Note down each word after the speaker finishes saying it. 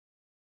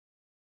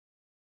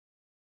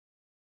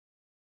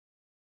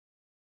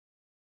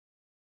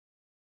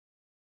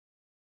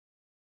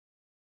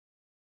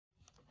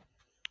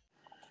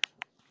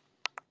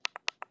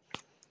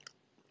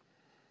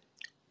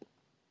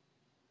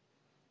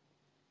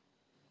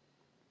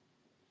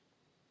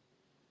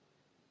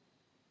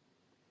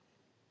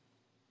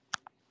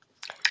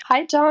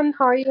Hi, John.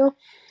 How are you?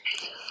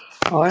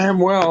 I am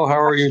well. How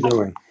are you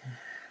doing?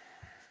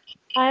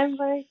 I'm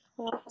very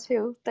well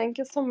too. Thank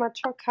you so much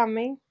for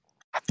coming.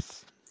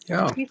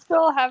 Yeah. We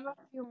still have a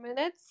few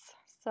minutes,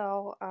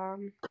 so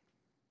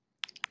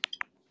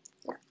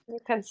you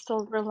can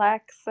still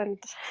relax and.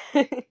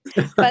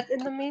 But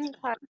in the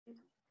meantime,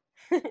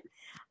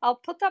 I'll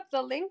put up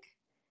the link.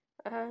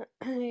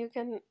 You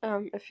can,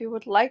 if you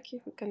would like,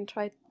 you can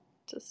try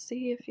to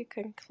see if you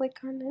can click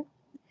on it.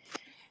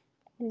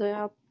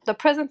 The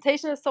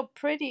presentation is so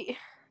pretty.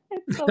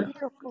 It's so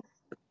beautiful.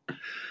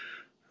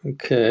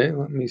 Okay,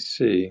 let me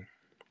see.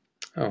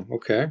 Oh,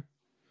 okay.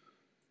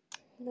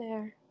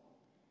 There.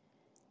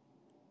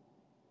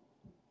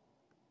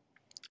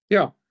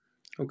 Yeah,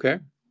 okay.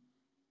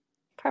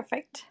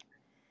 Perfect.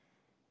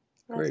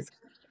 Great. Let's.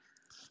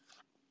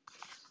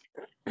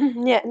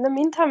 Yeah, in the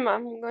meantime,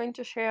 I'm going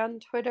to share on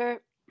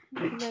Twitter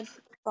that it's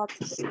about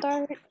to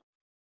start.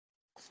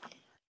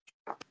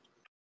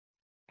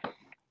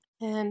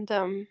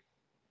 And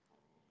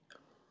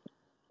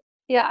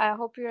yeah, I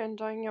hope you're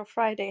enjoying your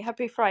Friday.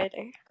 Happy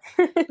Friday.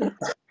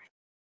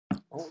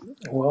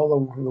 Well,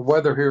 the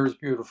weather here is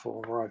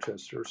beautiful in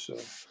Rochester, so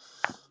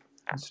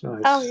it's Oh,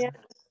 nice. yeah.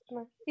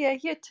 Yeah,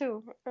 here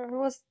too. It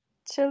was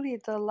chilly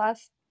the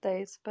last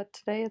days, but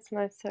today it's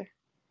nicer.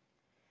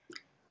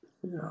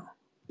 Yeah.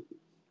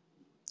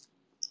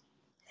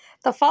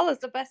 The fall is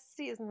the best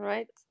season,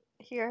 right?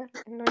 Here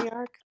in New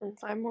York,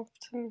 since I moved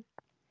to.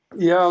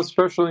 Yeah,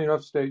 especially in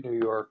upstate New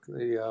York,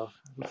 the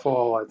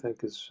fall I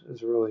think is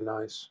really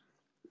nice.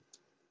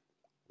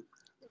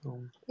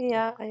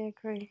 Yeah, I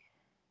agree.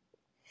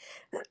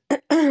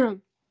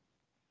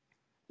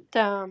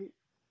 the,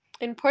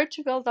 in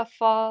Portugal, the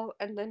fall,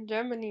 and in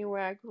Germany,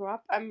 where I grew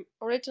up. I'm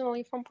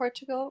originally from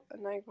Portugal,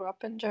 and I grew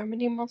up in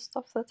Germany most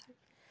of the time.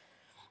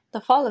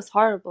 The fall is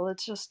horrible.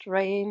 It's just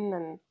rain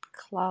and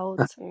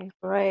clouds and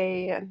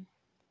gray, and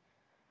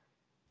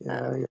Yeah,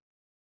 uh, yeah.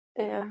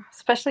 yeah,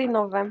 especially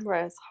November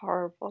is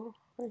horrible.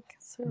 Like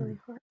it's really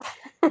horrible.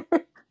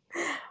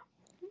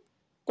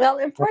 Well,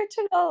 in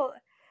Portugal,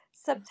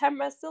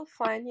 September is still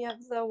fine. You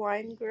have the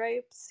wine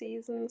grape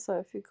season, so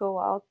if you go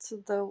out to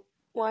the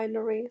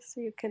wineries,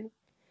 you can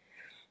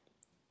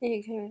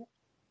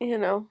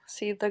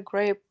see the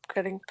grape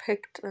getting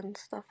picked and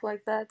stuff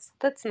like that. So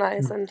that's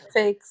nice, and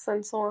figs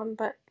and so on.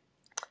 But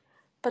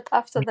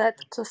after that,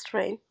 just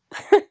rain.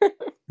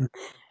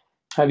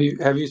 Have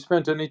you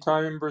spent any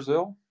time in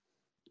Brazil?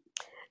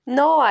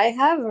 No, I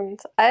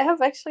haven't. I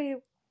have actually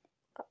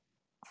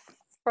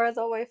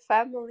further away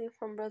family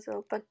from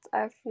Brazil, but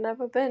I've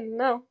never been.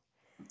 No.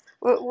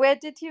 Where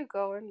did you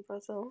go in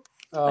Brazil?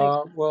 Like,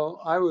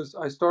 Well,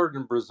 I started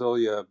in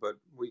Brasilia, but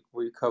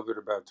we covered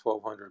about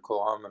 1,200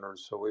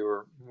 kilometers, so we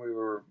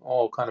were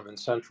all kind of in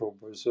central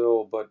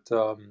Brazil. But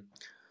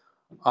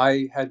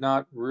I had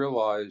not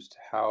realized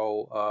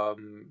how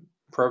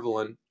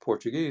prevalent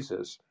Portuguese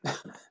is,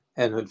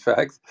 and in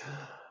fact,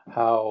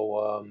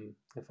 how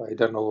if I had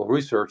done a little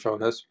research on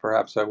this,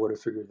 perhaps I would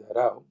have figured that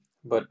out.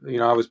 But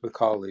I was with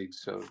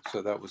colleagues,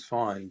 so that was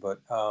fine. But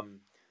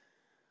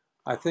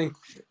I think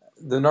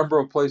the number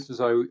of places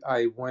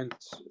I went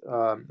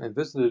and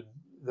visited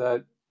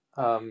that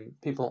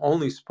people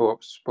only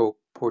spoke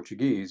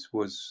Portuguese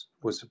was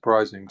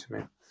surprising to me.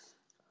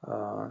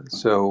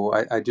 So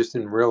I just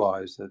didn't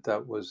realize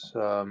that was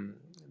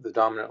the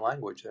dominant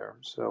language there.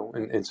 So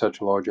in such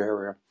a large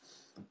area,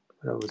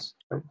 but it was.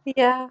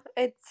 yeah,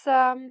 it's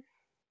it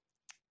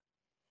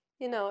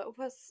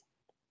was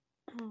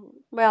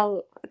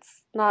well,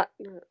 it's not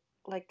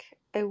like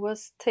it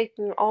was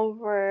taken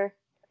over,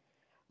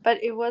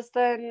 but it was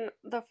then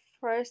the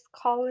first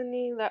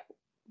colony that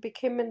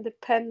became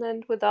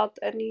independent without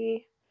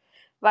any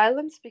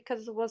violence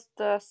because it was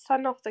the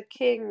son of the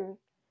king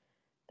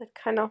that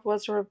kind of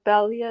was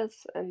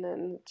rebellious and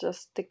then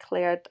just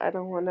declared, I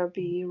don't want to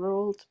be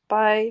ruled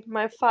by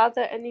my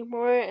father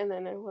anymore. And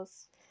then it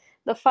was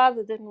the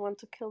father didn't want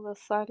to kill the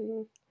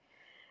son.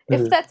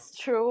 If Mm. that's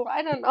true,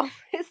 I don't know.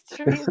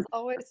 History is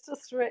always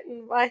just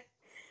written by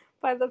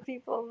the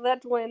people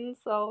that win.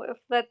 So if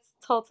that's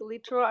totally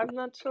true, I'm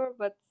not sure,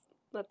 but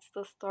that's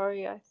the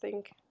story, I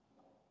think,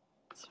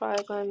 as far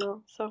as I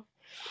know. So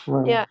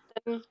Well, yeah,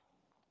 then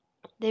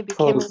they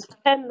became close.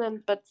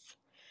 independent, but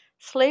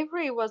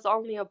slavery was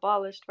only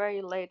abolished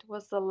very late. It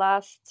was the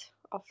last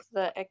of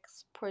the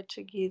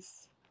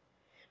ex-Portuguese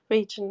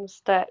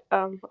regions that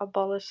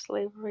abolished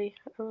slavery.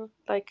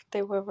 Like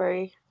they were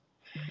very,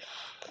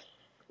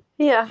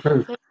 yeah,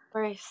 Mm. they were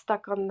very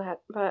stuck on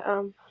that. But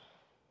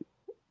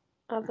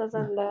other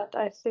than that,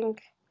 I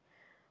think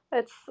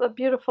it's a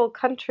beautiful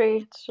country.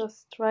 It's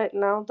just right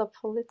now the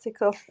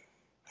political.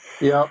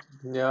 Yeah,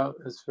 yeah,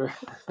 it's very.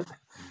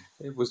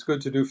 It was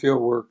good to do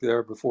field work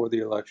there before the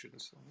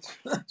elections.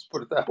 Let's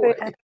put it that Yeah.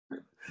 way.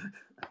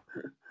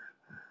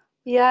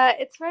 Yeah,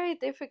 it's very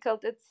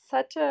difficult. It's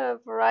such a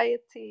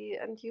variety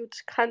and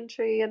huge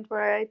country and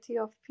variety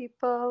of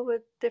people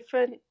with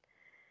different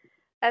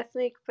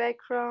ethnic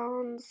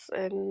backgrounds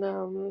and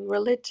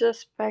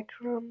religious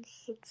backgrounds.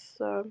 It's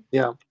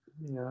Yeah,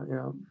 yeah,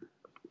 yeah.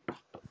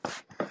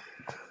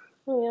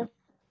 yeah.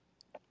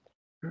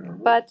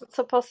 but it's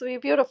supposed to be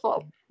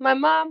beautiful. My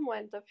mom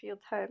went a few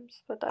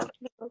times, but I've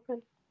never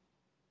been.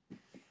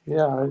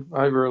 Yeah,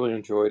 I really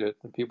enjoyed it.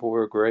 The people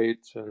were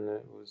great, and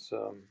it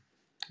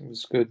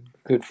was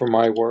good for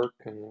my work,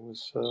 and it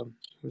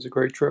was a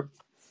great trip.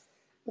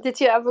 Did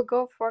you ever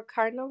go for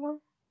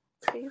carnival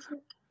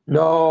season?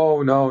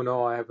 No, no,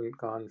 no, I haven't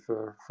gone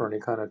for any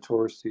kind of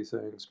touristy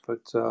things,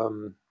 but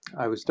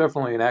I was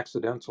definitely an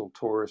accidental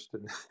tourist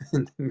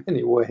in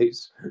many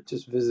ways,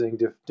 just visiting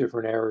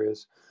different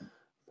areas.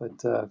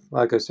 But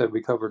like I said,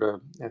 we covered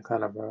a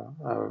kind of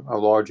a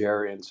large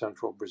area in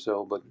central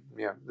Brazil. But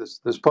yeah,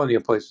 there's plenty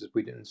of places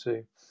we didn't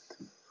see.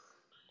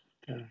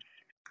 Yeah.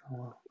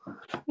 I'll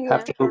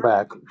have Yeah, to go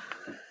back.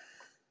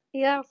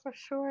 yeah, for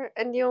sure.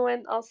 And you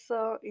went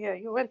also, yeah,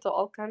 you went to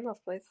all kinds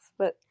of places.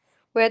 But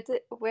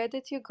where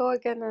did you go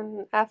again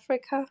in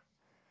Africa?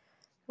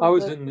 I Was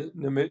was it? in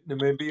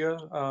Namibia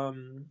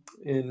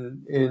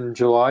in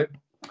July,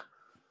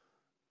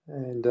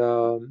 and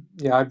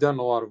yeah, I've done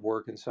a lot of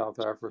work in South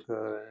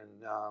Africa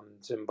and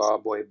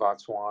Zimbabwe,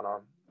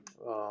 Botswana,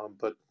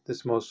 but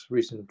this most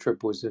recent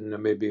trip was in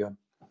Namibia.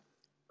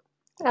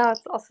 Yeah,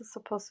 it's also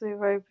supposed to be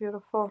very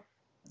beautiful.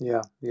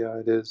 Yeah, yeah,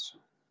 it is.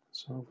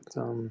 So,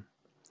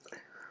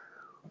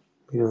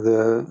 you know,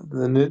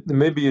 the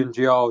Namibian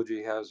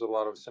geology has a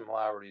lot of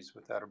similarities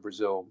with that of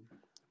Brazil,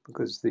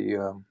 because you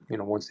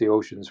know, once the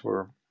oceans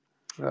were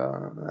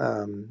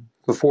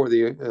before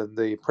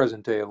the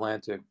present day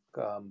Atlantic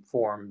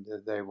formed,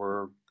 they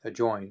were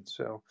adjoined.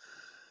 So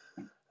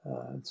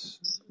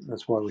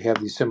that's why we have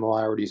these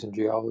similarities in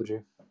geology.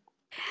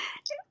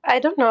 I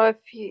don't know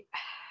if you.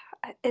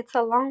 It's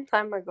a long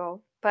time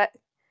ago, but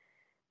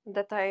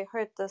that I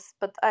heard this,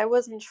 but I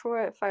wasn't sure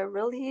if I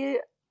really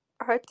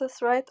heard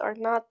this right or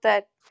not.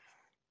 That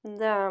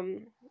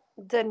the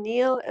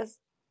Nile is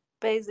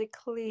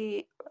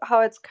basically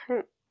how it's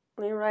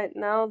currently right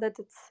now. That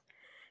it's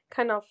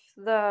kind of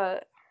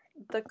the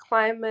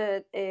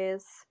climate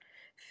is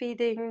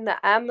feeding the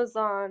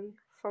Amazon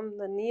from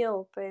the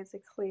Nile,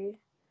 basically.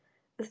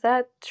 Is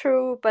that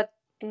true? But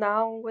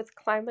now with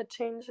climate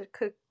change, it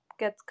could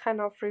get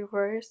kind of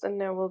reversed, and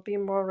there will be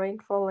more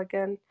rainfall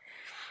again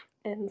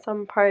in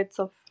some parts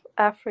of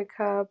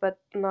Africa, but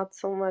not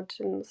so much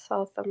in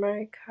South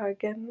America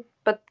again.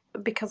 But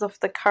because of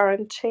the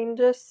current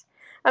changes,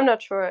 I'm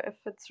not sure if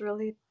it's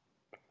really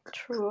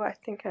true. I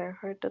think I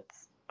heard it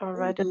or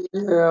read it.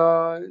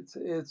 Yeah,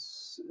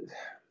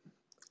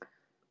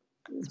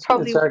 It's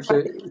probably it's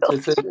actually political.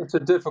 it's a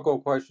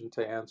difficult question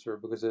to answer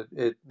because it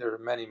there are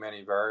many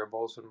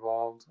variables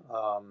involved.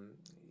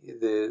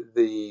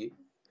 The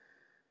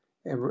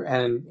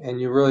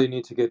and you really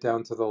need to get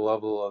down to the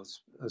level of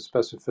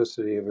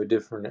specificity of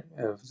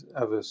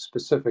of a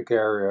specific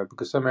area,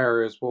 because some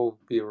areas will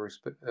be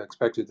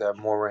expected to have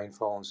more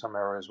rainfall and some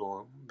areas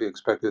will be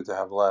expected to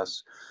have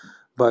less.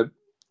 But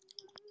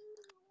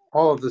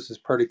all of this is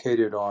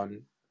predicated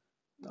on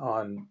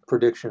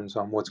predictions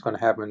on what's going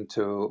to happen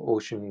to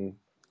ocean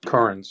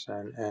currents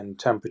and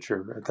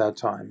temperature at that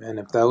time. And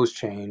if those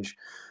change,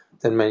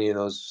 then many of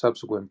those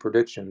subsequent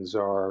predictions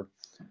are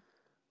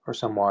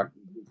somewhat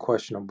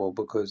questionable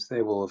because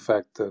they will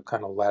affect the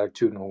kind of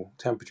latitudinal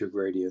temperature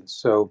gradients.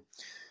 So,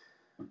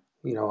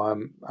 you know,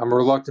 I'm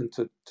reluctant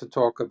to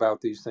talk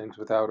about these things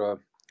without a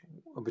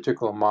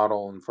particular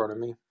model in front of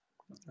me,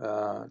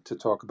 to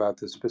talk about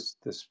the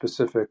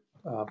specific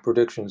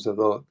predictions of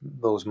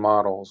those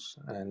models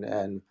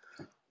and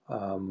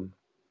um,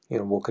 you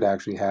know, what could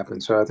actually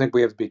happen. So I think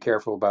we have to be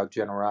careful about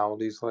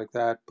generalities like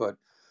that. But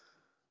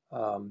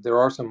there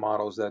are some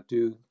models that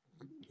do,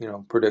 you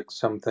know, predict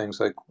some things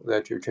like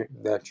that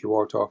you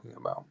are talking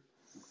about.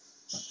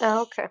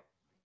 Okay.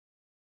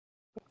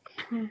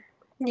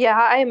 Yeah,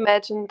 I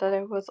imagined that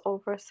it was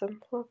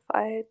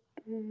oversimplified.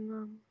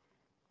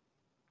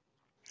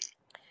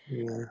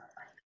 Yeah.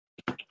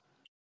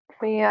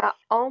 Yeah,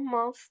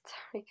 almost.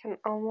 We can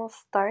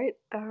almost start.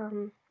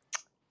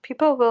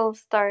 People will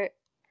start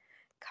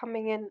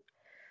coming in.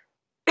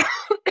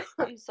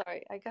 I'm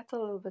sorry, I got a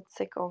little bit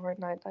sick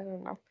overnight. I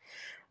don't know.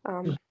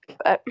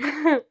 But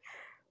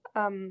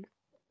um,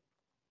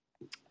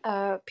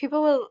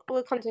 people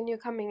will continue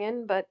coming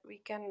in, but we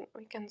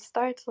can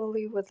start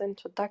slowly with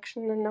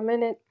introduction in a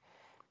minute,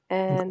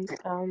 and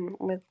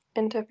with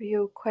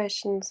interview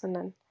questions, and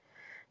then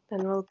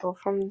we'll go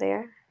from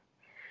there.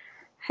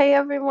 Hey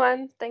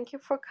everyone, thank you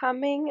for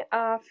coming.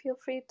 Feel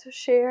free to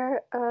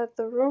share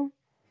the room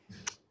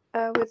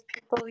with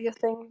people you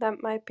think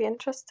that might be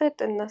interested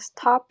in this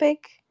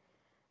topic.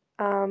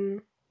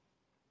 Um,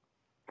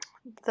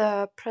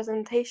 the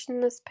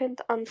presentation is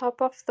pinned on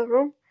top of the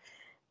room,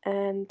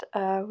 and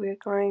we're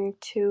going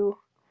to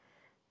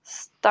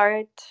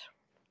start.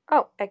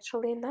 Oh,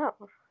 actually, now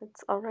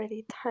it's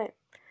already time.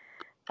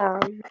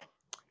 Um,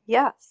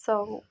 yeah,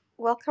 so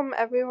welcome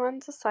everyone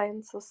to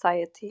Science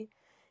Society,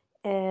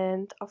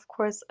 and of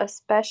course, a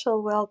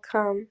special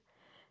welcome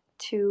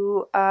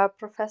to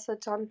Professor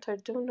John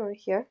Tarduno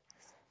here.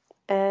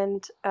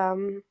 And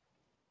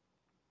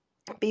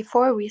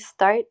before we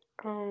start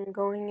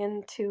going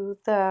into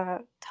the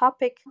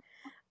topic,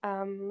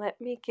 let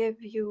me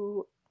give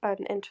you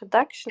an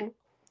introduction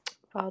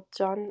about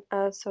John,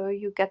 so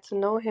you get to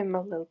know him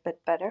a little bit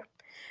better.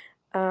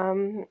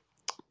 Um,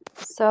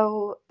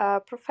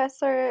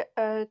 Professor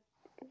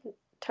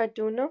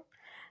Tarduno,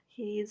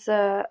 he's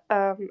at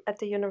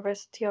the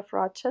University of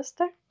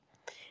Rochester,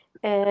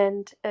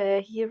 and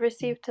he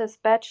received his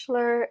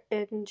bachelor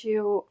in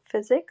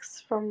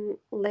geophysics from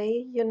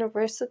Lay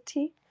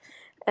University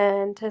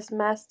and his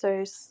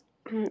master's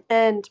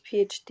and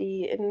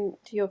PhD in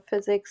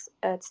geophysics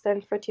at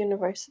Stanford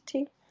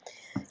University.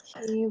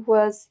 He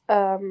was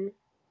a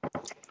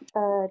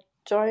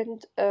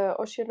joint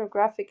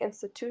Oceanographic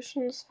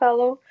Institutions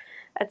Fellow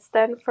at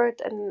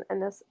Stanford and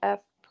NSF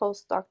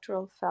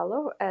postdoctoral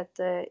fellow at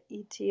the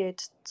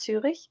ETH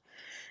Zurich.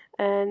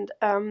 And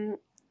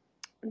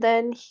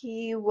then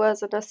he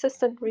was an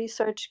assistant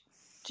research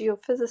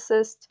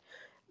geophysicist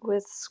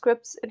with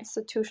Scripps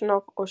Institution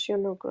of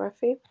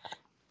Oceanography.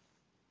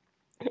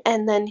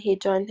 And then he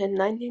joined in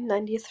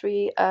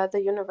 1993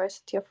 the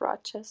University of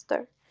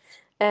Rochester.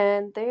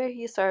 And there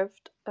he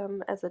served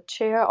as a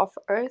chair of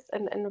Earth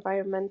and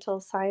Environmental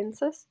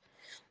Sciences.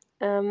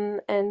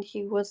 And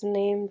he was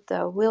named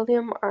the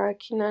William R.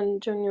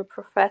 Keenan Jr.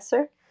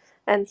 Professor.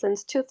 And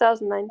since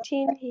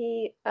 2019,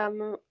 he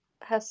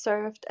has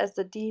served as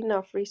the Dean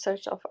of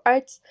Research of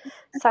Arts,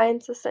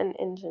 Sciences, and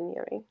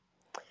Engineering.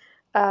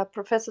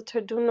 Professor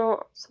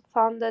Tarduno also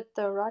founded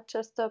the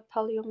Rochester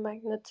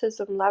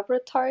Paleomagnetism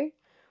Laboratory,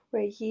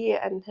 where he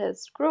and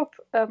his group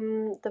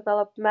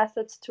developed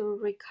methods to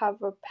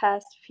recover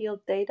past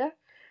field data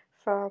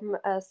from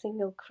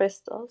single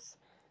crystals.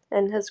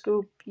 And his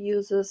group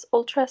uses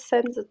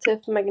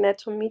ultra-sensitive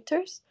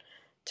magnetometers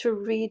to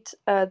read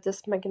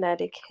this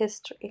magnetic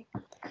history.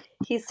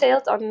 He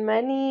sailed on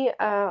many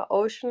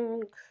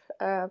ocean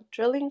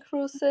drilling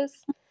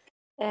cruises,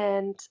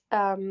 and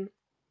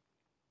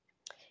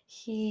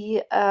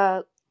he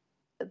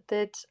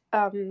did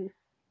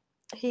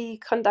he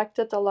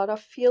conducted a lot of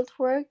field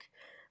work,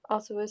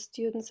 also with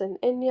students in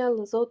India,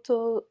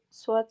 Lesotho,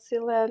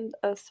 Swaziland,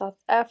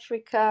 South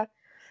Africa,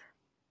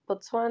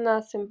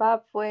 Botswana,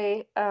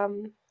 Zimbabwe,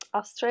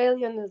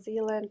 Australia, New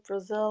Zealand,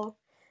 Brazil,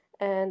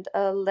 and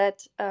led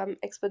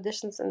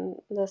expeditions in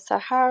the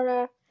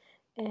Sahara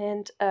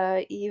and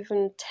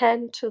even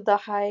 10 to the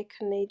high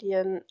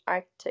Canadian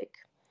Arctic.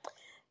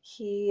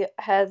 He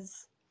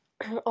has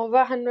over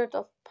 100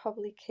 of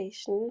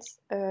publications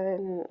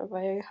in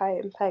very high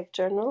impact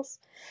journals,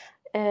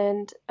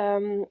 and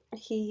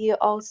he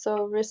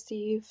also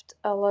received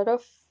a lot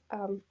of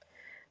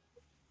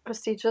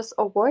prestigious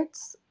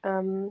awards,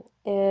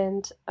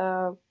 and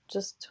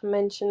just to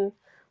mention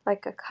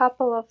like a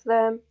couple of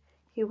them,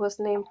 he was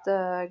named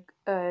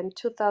in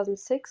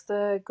 2006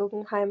 the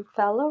Guggenheim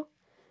Fellow,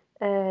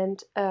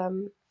 and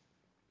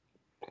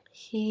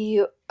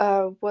he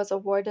was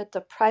awarded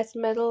the Prize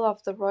Medal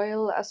of the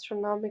Royal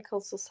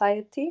Astronomical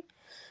Society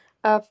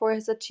for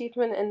his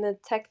achievement in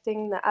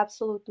detecting the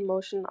absolute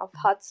motion of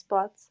hot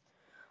spots,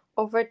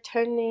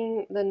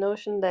 overturning the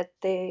notion that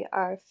they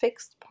are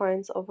fixed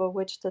points over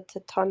which the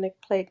tectonic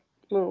plate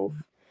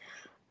move.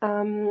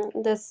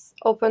 This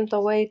opened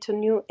the way to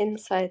new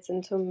insights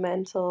into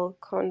mantle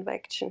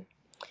convection.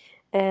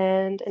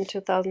 And in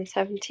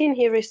 2017,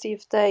 he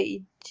received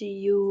the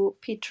EGU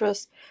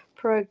Petrus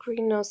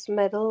Peregrinus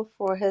Medal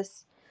for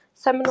his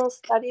seminal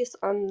studies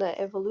on the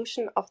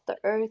evolution of the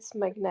Earth's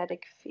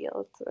magnetic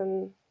field.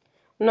 And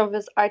one of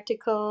his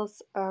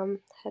articles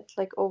had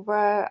like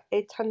over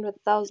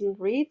 800,000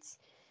 reads.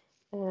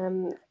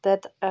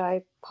 That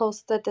I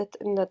posted it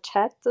in the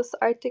chat, this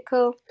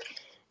article.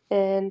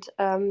 And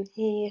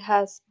he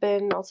has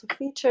been also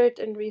featured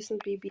in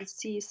recent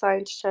BBC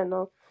Science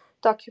Channel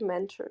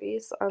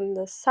documentaries on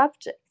the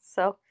subject.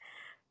 So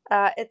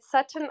it's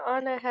such an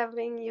honor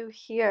having you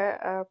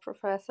here,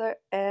 Professor,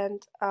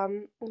 and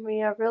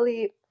we are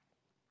really,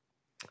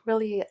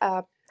 really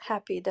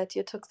happy that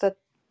you took the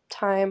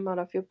time out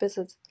of your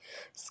busy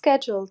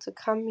schedule to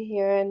come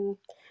here and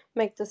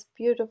make this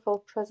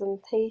beautiful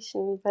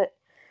presentation. But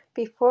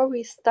before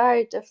we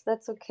start, if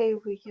that's okay,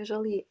 we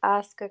usually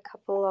ask a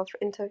couple of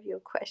interview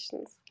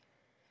questions.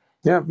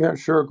 Yeah,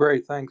 sure,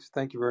 great.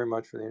 Thank you very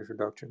much for the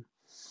introduction.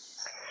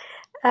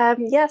 How,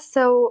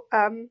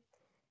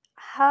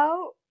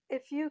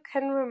 if you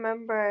can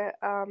remember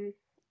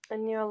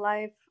in your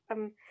life,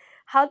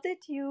 how did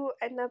you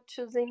end up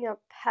choosing a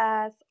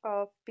path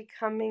of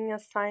becoming a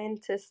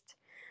scientist?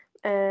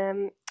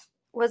 Um,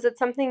 was it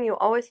something you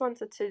always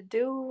wanted to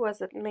do?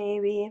 Was it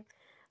maybe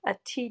a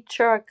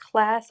teacher, a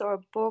class, or a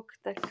book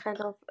that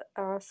kind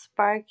of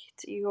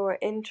sparked your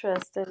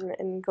interest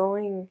in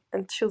going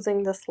and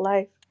choosing this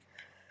life?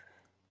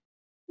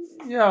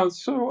 Yeah,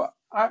 so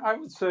I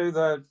would say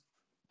that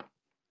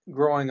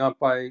growing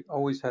up, I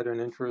always had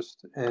an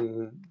interest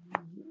in,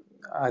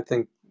 I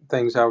think,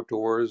 things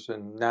outdoors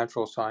and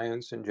natural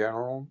science in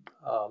general.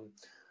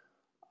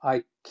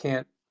 I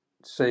can't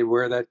say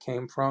where that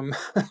came from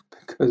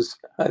because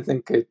I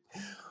think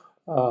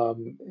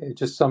it's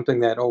just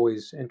something that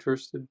always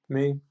interested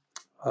me.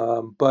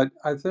 But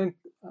I think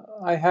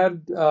I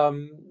had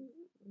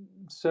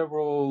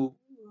several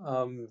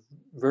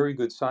very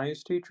good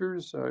science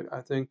teachers.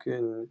 I think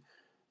in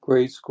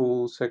grade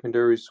school,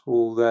 secondary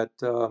school, that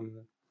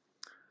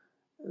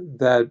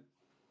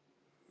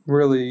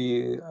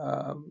really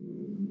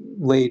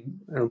laid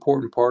an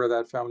important part of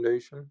that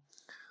foundation.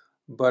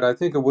 But I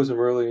think it wasn't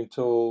really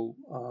until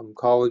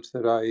college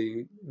that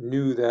I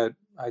knew that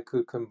I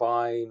could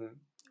combine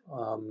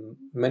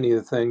many of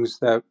the things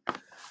that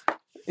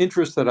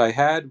interests that I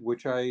had,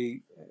 which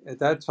I at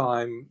that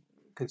time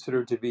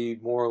considered to be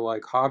more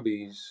like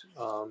hobbies,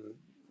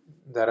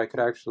 that I could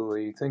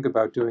actually think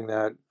about doing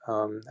that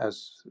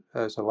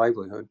as a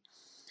livelihood.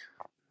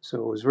 So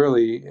it was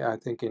really, I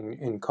think,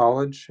 in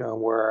college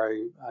where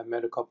I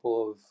met a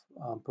couple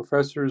of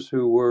professors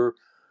who were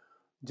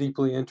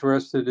deeply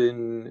interested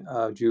in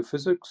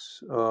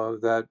geophysics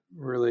that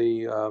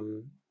really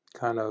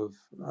kind of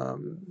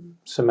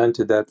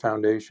cemented that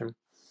foundation.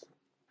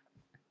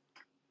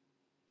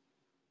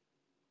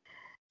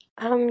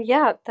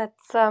 Yeah,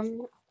 that's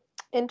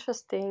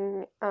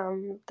interesting.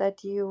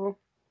 That you,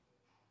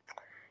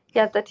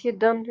 yeah, that you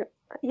don't,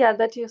 yeah,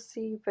 that you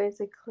see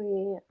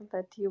basically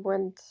that you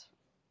went,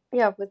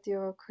 yeah, with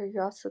your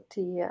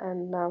curiosity,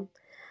 and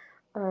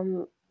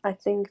I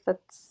think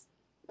that's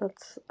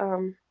that's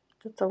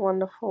a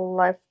wonderful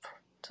life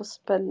to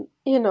spend.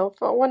 You know,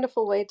 for a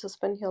wonderful way to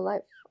spend your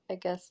life, I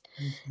guess.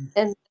 Mhm.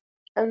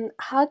 And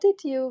how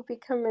did you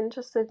become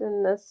interested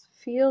in this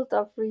field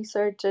of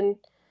research? And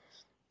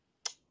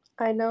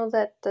I know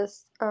that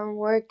this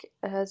work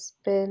has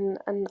been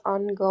an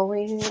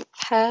ongoing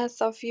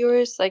path of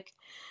yours. Like,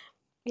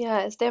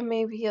 yeah, is there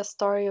maybe a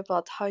story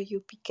about how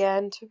you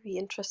began to be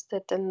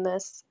interested in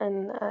this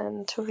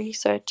and to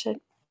research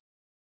it?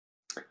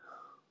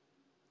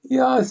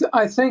 Yeah,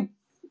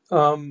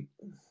 um,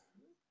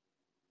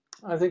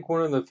 I think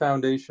one of the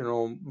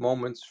foundational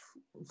moments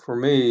for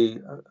me,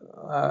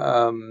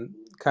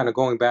 kind of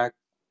going back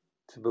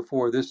to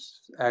before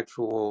this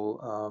actual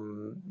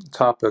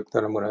topic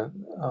that I'm going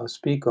to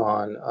speak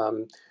on,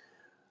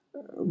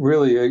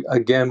 really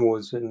again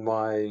was in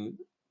my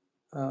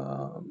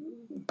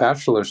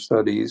bachelor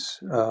studies,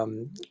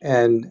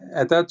 and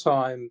at that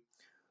time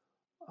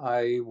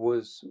I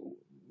was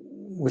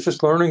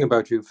just learning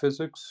about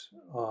geophysics,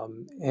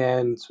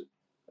 and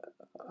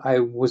I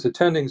was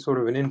attending sort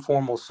of an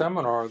informal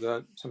seminar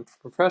that some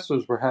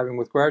professors were having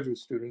with graduate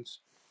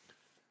students,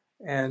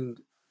 and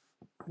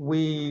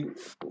we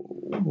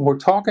were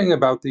talking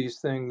about these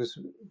things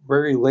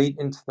very late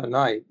into the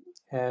night.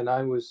 And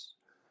I was,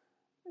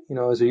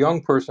 as a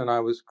young person, I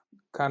was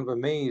kind of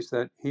amazed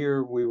that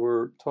here we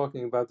were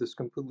talking about this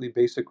completely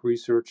basic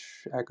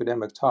research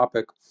academic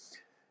topic.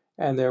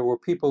 And there were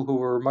people who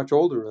were much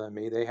older than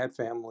me. They had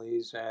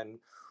families and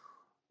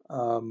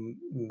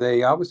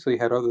they obviously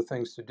had other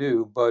things to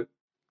do, but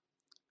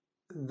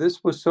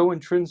this was so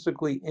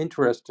intrinsically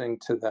interesting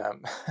to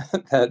them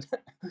that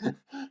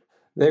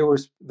they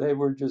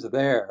were just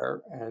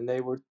there and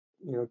they were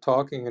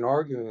talking and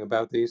arguing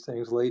about these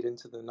things late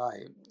into the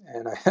night,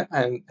 and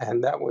I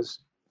and that was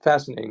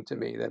fascinating to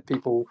me that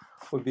people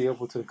would be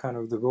able to kind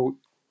of devote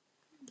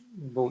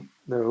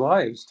their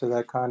lives to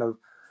that kind of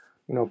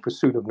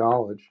pursuit of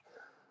knowledge.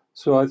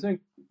 So I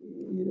think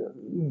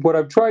what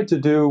I've tried to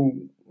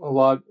do a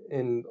lot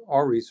in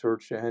our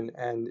research and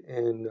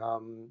in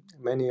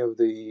many of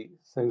the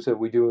things that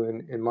we do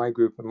in my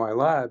group in my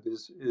lab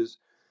is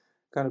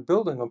kind of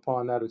building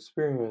upon that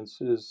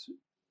experience is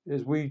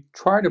we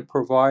try to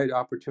provide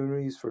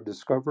opportunities for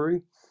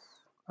discovery.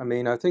 I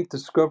mean, I think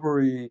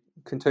discovery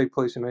can take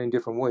place in many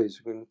different ways.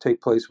 It can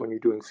take place when you're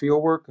doing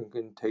field work, and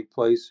can take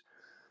place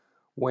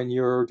when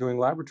you're doing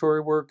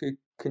laboratory work. It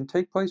can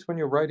take place when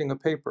you're writing a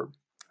paper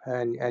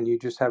and you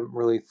just haven't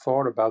really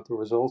thought about the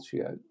results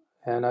yet.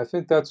 And I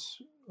think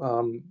that's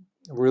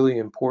really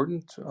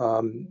important.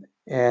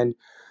 And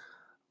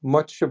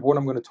much of what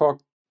I'm going to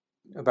talk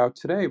about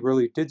today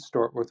really did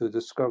start with a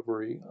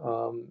discovery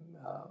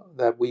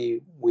that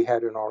we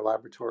had in our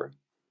laboratory.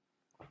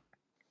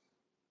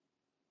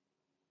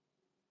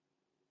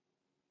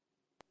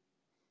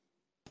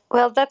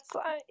 Well, that's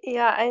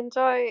yeah, I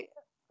enjoy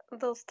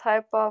those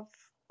type of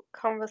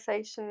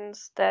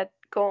conversations that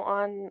go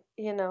on,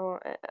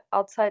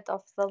 outside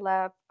of the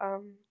lab.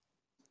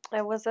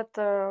 I was at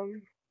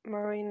the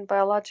marine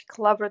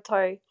biological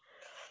laboratory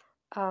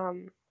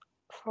um,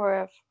 for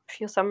a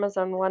few summers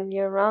and 1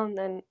 year round,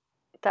 and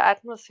the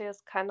atmosphere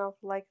is kind of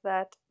like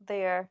that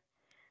there.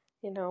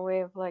 We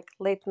have like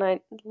late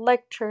night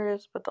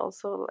lectures, but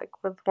also like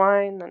with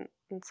wine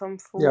and some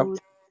Yep. food.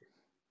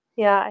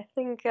 Yeah, I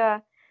think.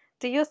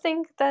 Do you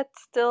think that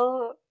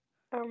still,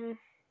 um,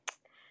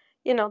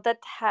 that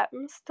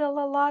happens still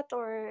a lot,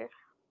 or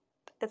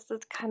is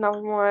it kind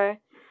of more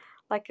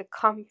like a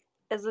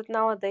Is it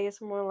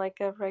nowadays more like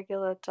a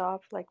regular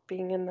job, like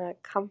being in a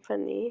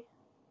company?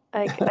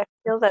 I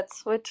feel that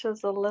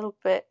switches a little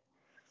bit.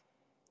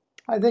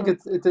 I think Um,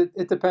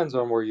 it depends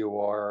on where you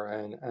are,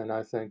 and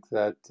I think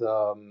that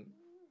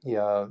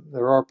yeah,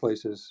 there are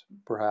places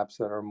perhaps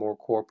that are more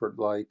corporate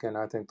like, and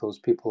I think those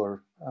people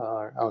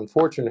are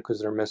unfortunate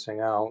because they're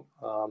missing out.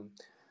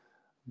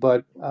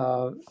 But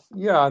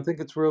yeah, I think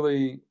it's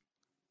really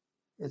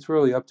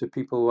up to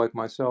people like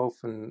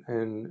myself and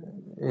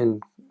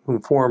who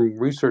form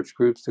research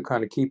groups to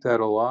kind of keep that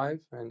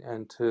alive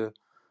and to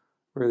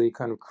really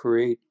kind of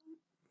create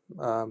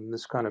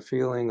this kind of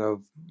feeling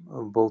of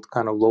both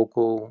kind of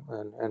local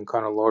and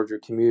kind of larger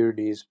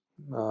communities.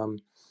 Um,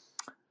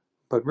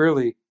 but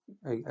really,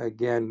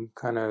 again,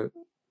 kind of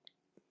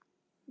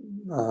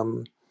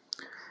um,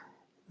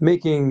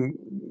 making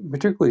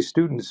particularly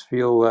students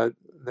feel that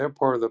they're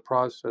part of the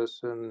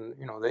process, and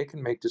they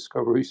can make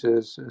discoveries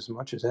as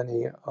much as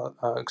any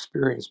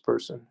experienced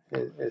person.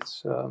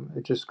 It's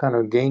just kind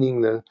of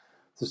gaining the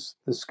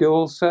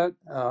skill set,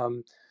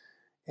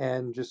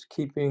 and just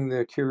keeping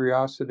the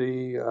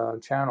curiosity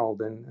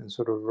channeled in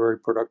sort of very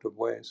productive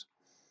ways.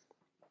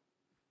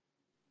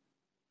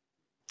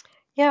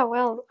 Yeah,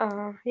 well,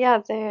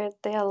 yeah,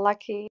 they're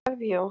lucky to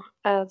have you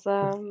as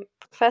a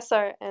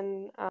professor,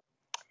 and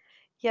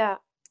yeah,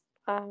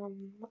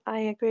 I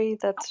agree.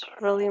 That's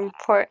really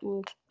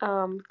important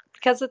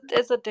because it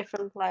is a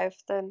different life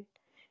than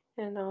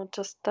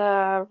just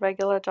a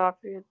regular job.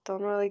 You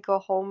don't really go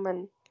home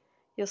and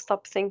you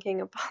stop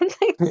thinking about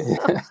things.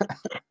 So.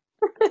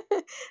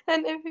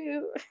 And if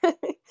you,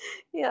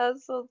 yeah,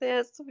 so there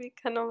has to be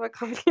kind of a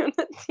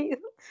community,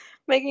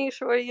 making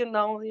sure you're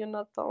not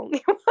the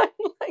only one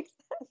like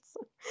that.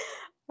 So,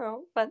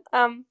 no, but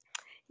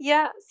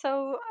yeah.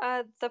 So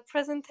the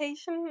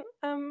presentation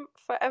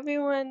for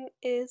everyone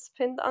is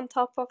pinned on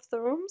top of the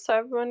room, so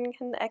everyone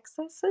can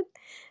access it.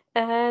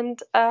 And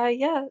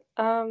yeah,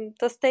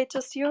 the stage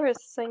is yours.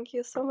 Thank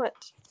you so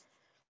much.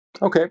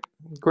 Okay,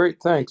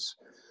 great, thanks.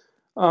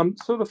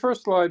 So the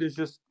first slide is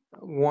just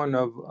one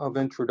of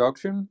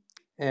introduction,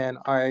 and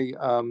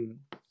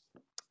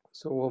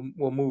so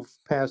we'll move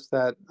past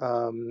that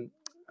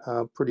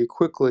pretty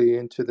quickly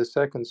into the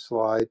second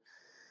slide.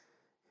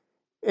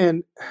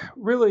 And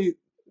really,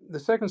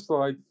 the second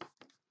slide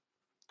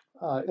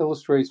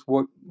illustrates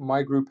what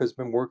my group has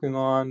been working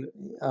on,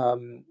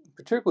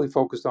 particularly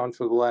focused on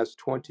for the last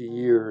 20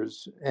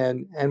 years.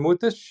 And what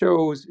this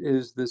shows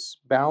is this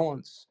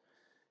balance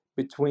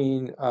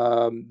between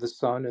the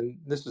sun, and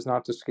this is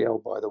not to scale,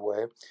 by the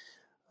way.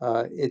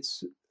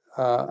 It's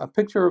a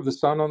picture of the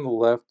sun on the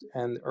left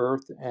and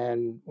Earth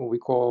and what we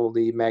call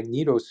the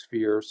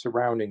magnetosphere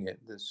surrounding it,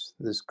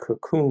 this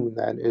cocoon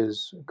that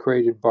is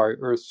created by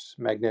Earth's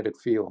magnetic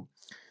field.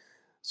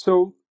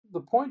 So the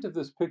point of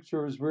this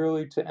picture is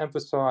really to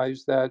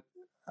emphasize that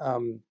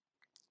um,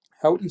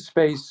 out in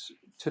space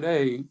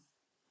today,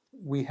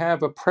 we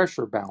have a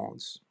pressure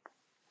balance.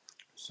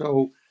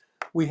 So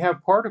we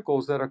have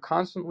particles that are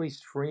constantly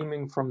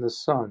streaming from the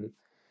sun,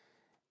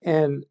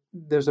 and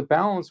there's a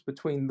balance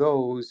between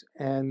those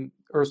and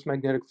Earth's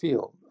magnetic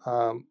field.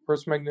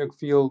 Earth's magnetic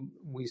field,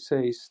 we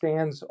say,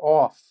 stands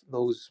off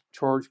those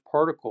charged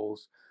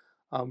particles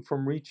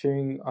from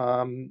reaching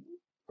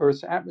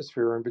Earth's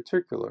atmosphere in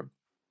particular.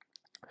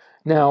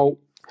 Now,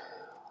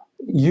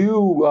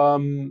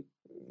 you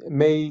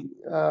may,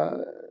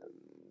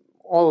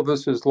 all of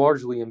this is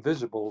largely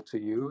invisible to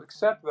you,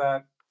 except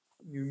that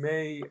you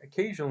may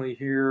occasionally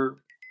hear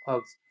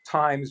of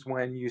times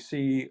when you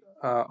see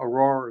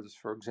auroras,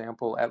 for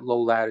example, at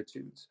low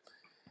latitudes.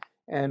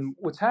 And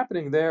what's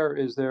happening there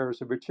is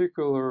there's a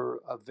particular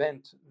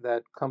event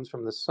that comes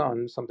from the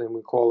sun, something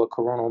we call a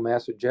coronal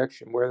mass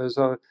ejection, where there's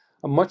a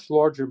much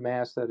larger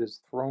mass that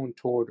is thrown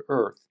toward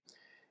Earth.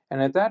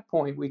 And at that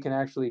point, we can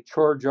actually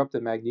charge up the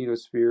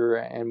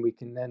magnetosphere and we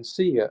can then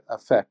see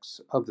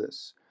effects of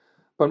this.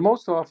 But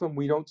most often,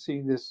 we don't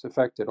see this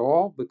effect at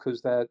all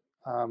because that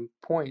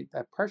point,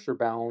 that pressure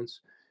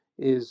balance,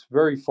 is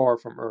very far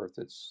from Earth.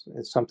 It's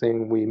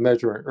something we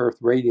measure in Earth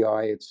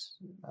radii. It's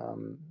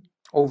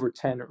over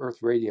 10 Earth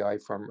radii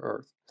from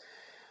Earth.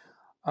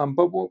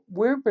 But what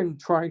we've been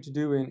trying to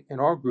do in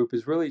our group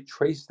is really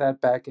trace that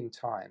back in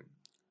time.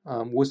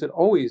 Was it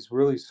always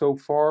really so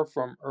far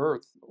from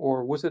Earth,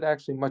 or was it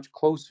actually much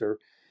closer?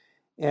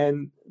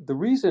 And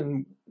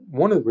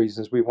one of the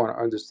reasons we want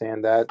to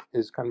understand that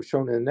is kind of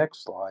shown in the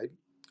next slide,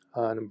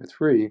 number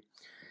 3.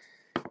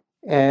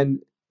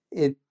 And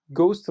it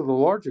goes to the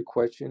larger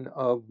question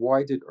of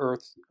why did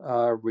Earth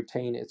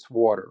retain its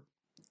water?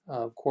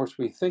 Of course,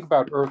 we think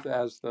about Earth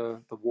as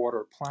the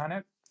water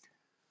planet,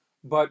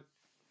 but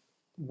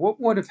what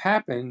would have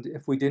happened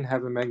if we didn't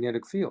have a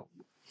magnetic field?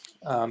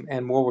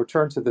 And we'll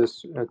return to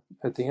this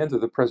at the end of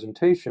the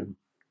presentation.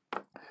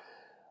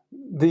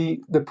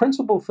 The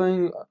principal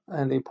thing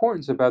and the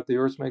importance about the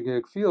Earth's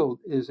magnetic field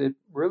is it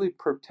really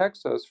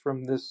protects us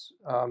from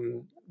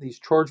these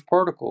charged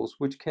particles,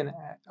 which can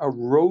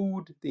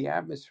erode the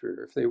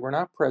atmosphere. If they were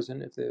not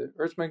present, if the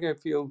Earth's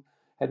magnetic field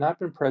had not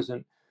been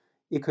present,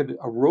 it could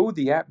erode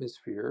the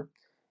atmosphere.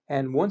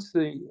 And once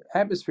the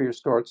atmosphere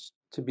starts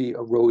to be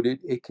eroded,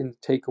 it can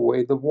take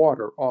away the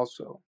water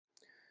also.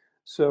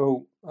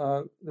 So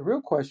the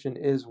real question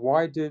is,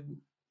 why did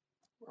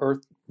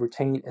Earth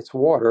retain its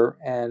water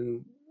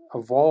and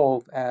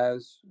evolve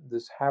as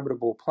this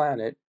habitable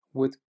planet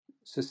with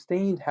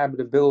sustained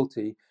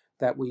habitability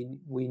that we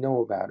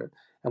know about it?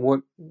 and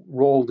what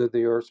role did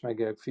the Earth's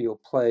magnetic field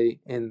play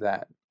in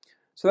that.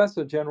 So that's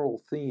a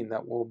general theme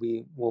that we'll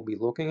be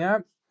looking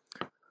at.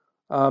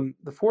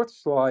 The fourth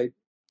slide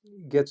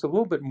gets a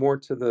little bit more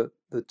to the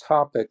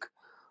topic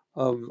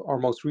of our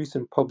most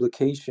recent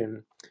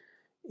publication,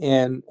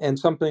 and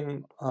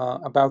something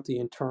about the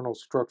internal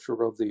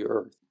structure of the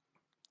Earth.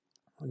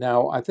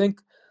 Now, I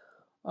think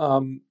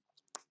um,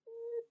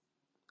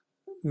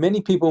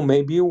 many people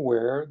may be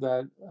aware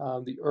that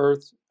the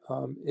Earth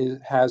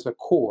has a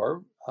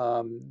core.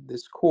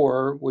 This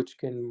core, which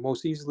can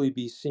most easily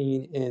be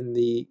seen in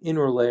the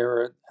inner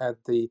layer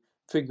at the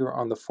figure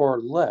on the far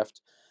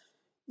left,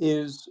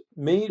 is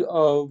made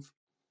of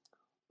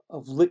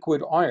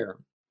liquid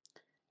iron.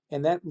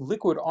 And that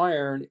liquid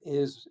iron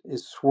is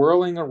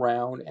swirling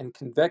around and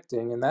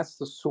convecting, and that's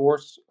the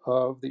source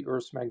of the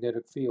Earth's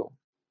magnetic field.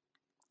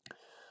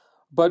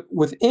 But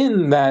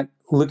within that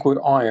liquid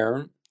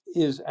iron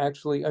is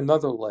actually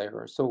another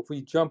layer. So if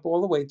we jump all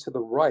the way to the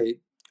right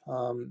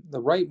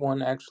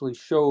one actually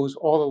shows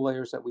all the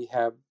layers that we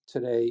have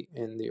today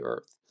in the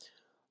Earth.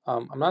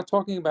 I'm not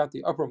talking about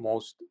the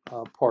uppermost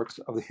parts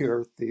of the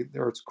Earth, the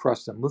Earth's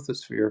crust and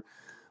lithosphere,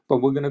 but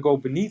we're going to go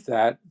beneath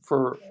that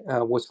for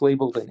what's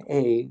labeled an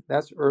A.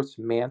 That's Earth's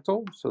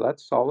mantle, so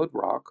that's solid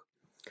rock.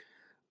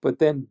 But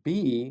then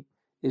B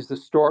is the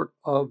start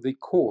of the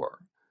core,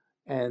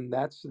 and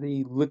that's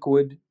the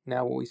liquid,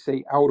 now what we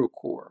say outer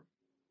core.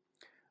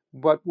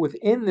 But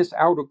within this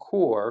outer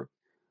core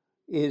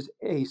is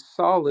a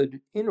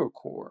solid inner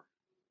core.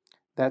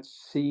 That's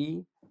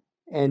C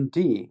and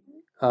D.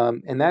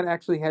 And that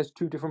actually has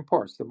two different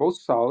parts. They're both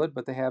solid,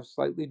 but they have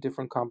slightly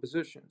different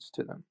compositions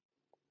to them.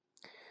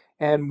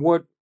 And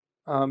what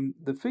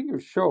the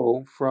figures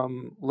show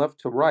from left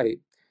to right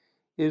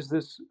is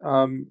this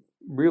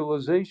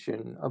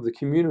realization of the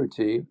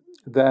community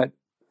that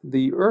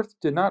the Earth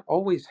did not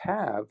always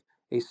have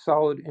a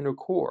solid inner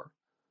core,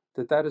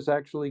 that has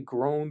actually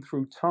grown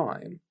through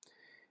time.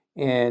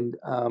 And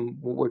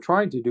what we're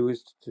trying to do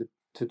is to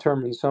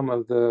determine some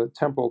of the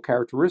temporal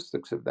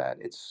characteristics of that.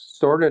 It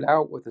started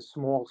out with a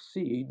small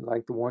seed,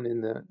 like the one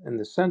in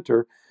the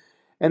center,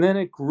 and then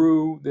it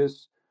grew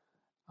this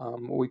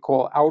what we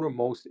call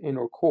outermost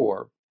inner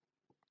core.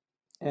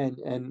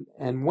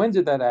 And when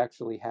did that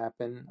actually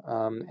happen?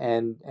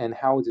 And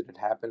how did it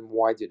happen?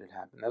 Why did it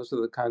happen? Those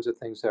are the kinds of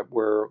things that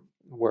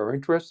we're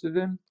interested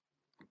in.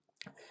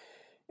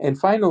 And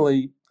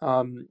finally,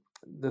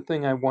 the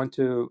thing I want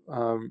to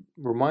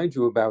remind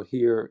you about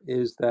here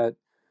is that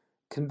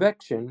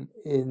convection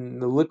in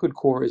the liquid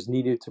core is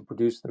needed to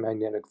produce the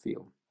magnetic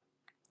field.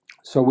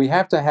 So we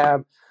have to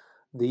have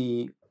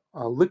the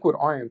liquid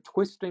iron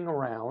twisting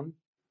around,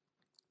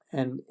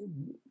 and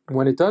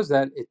when it does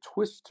that, it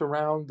twists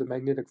around the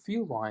magnetic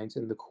field lines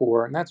in the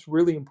core, and that's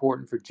really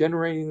important for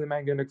generating the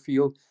magnetic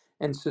field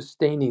and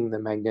sustaining the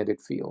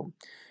magnetic field.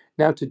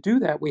 Now, to do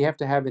that, we have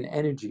to have an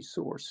energy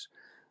source.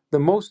 The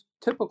most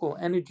typical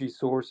energy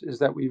source is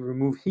that we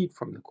remove heat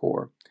from the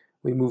core.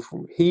 We move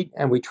heat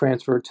and we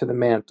transfer it to the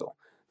mantle.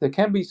 There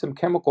can be some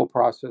chemical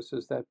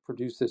processes that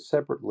produce this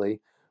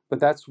separately, but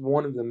that's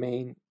one of the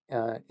main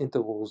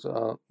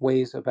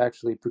ways of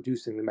actually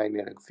producing the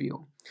magnetic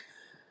field.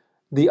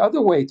 The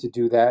other way to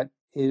do that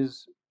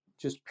is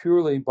just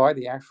purely by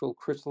the actual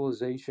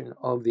crystallization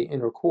of the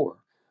inner core.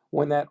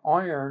 When that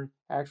iron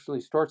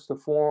actually starts to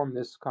form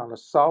this kind of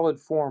solid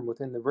form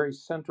within the very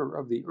center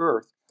of the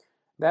Earth,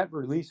 that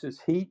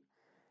releases heat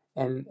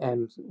and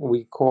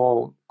we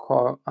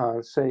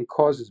say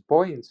causes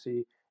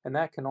buoyancy, and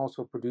that can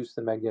also produce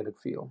the magnetic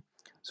field.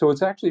 So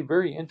it's actually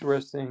very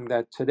interesting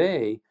that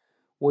today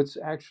what's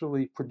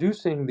actually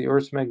producing the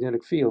Earth's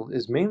magnetic field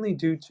is mainly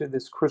due to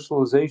this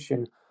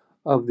crystallization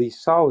of the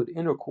solid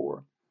inner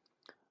core.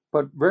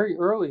 But very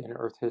early in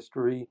Earth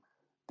history,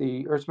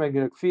 the Earth's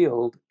magnetic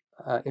field,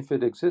 if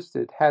it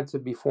existed, had to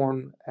be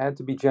formed, had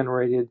to be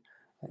generated.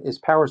 Its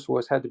power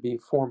source had to be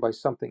formed by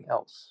something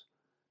else,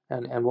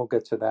 and we'll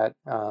get to that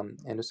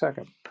in a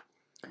second.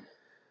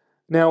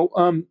 Now,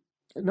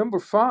 number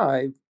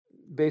 5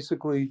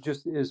 basically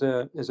just is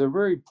a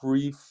very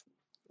brief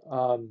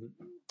um,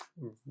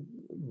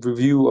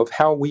 review of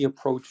how we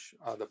approach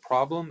the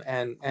problem,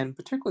 and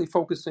particularly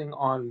focusing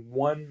on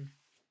one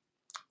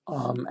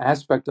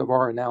aspect of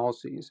our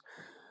analyses.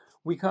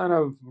 We kind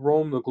of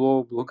roam the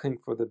globe looking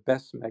for the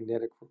best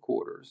magnetic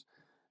recorders,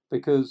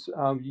 because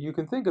you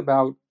can think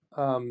about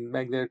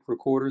magnetic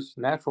recorders.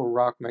 Natural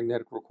rock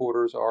magnetic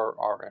recorders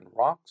are in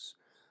rocks,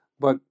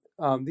 but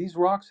these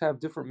rocks have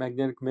different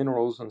magnetic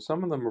minerals, and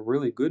some of them are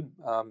really good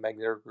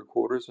magnetic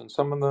recorders, and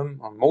some of them,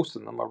 or most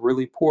of them, are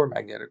really poor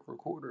magnetic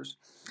recorders.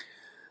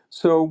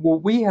 So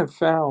what we have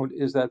found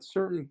is that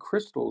certain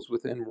crystals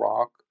within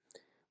rock,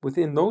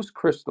 within those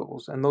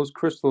crystals, and those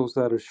crystals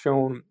that are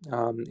shown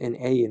in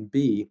A and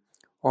B,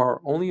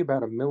 are only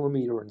about a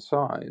millimeter in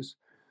size.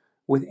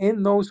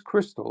 Within those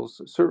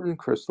crystals, certain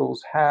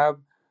crystals have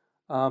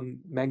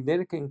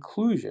magnetic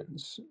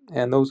inclusions,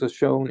 and those are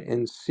shown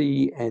in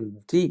C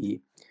and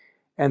D.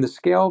 And the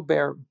scale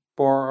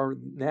bar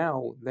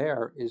now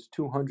there is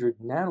 200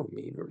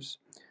 nanometers.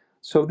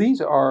 So these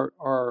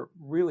are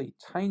really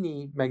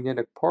tiny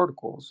magnetic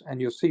particles,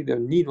 and you'll see they're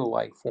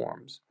needle-like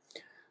forms.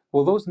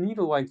 Well, those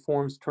needle-like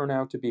forms turn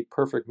out to be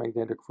perfect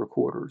magnetic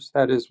recorders.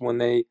 That is, when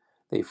they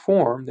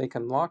form, they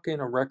can lock in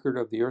a record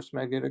of the Earth's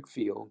magnetic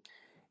field.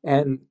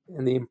 And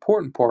the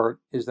important part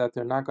is that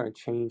they're not going to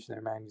change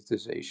their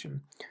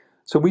magnetization.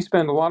 So we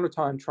spend a lot of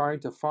time trying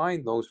to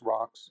find those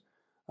rocks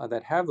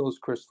that have those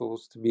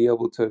crystals to be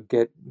able to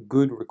get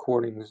good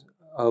recordings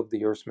of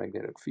the Earth's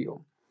magnetic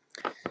field.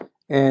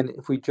 And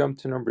if we jump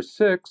to number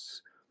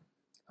 6,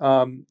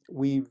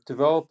 we've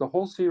developed a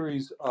whole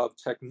series of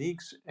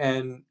techniques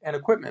and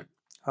equipment.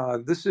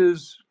 This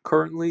is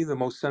currently the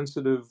most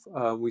sensitive,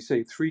 we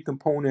say,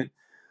 three-component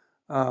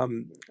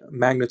um,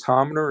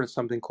 magnetometer. It's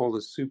something called a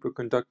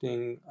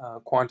superconducting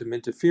quantum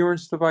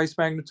interference device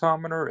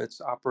magnetometer.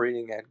 It's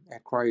operating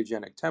at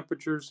cryogenic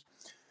temperatures.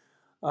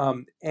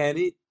 And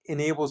it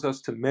enables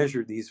us to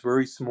measure these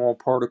very small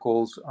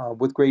particles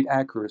with great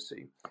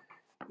accuracy.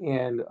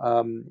 And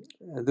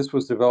this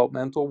was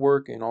developmental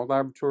work in our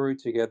laboratory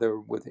together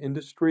with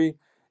industry.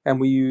 And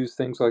we use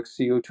things like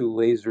CO2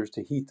 lasers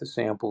to heat the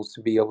samples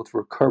to be able to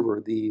recover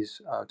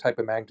these type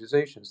of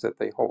magnetizations that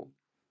they hold.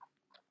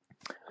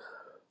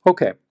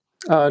 Okay,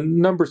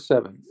 number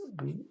 7.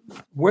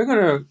 We're going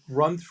to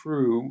run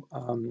through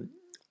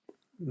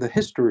the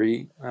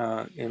history,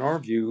 in our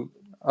view,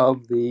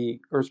 of the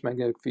Earth's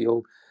magnetic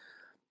field,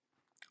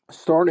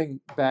 starting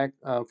back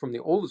from the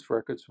oldest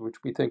records, which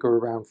we think are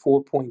around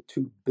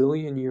 4.2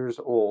 billion years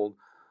old,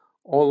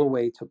 all the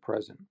way to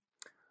present.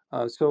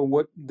 So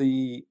what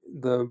the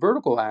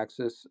vertical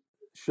axis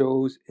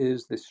shows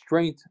is the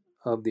strength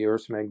of the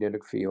Earth's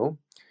magnetic field,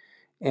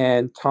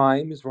 and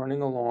time is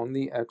running along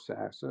the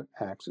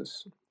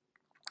x-axis.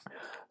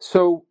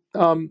 So,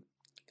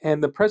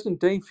 and the present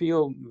day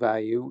field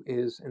value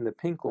is in the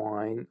pink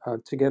line.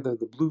 Together,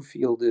 the blue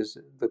field is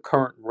the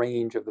current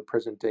range of the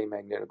present day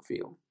magnetic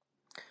field.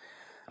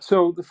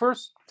 So the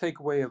first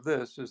takeaway of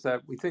this is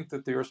that we think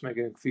that the Earth's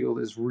magnetic field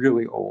is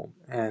really old,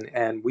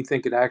 and we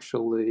think it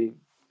actually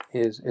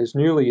is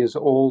nearly as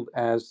old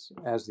as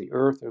the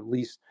Earth, or at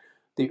least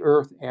the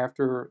Earth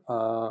after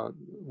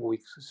we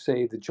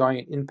say the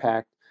giant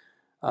impact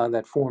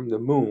that formed the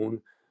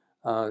Moon.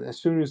 As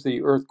soon as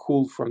the Earth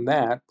cooled from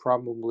that,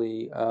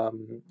 probably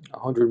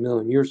 100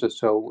 million years or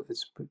so,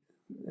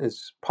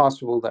 it's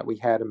possible that we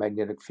had a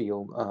magnetic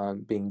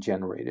field being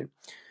generated.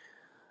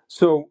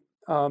 So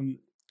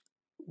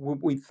what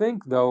we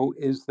think, though,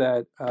 is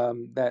that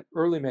that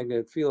early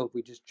magnetic field, if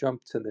we just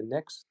jump to the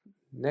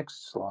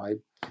next slide,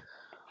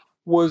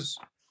 was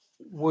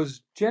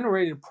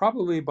generated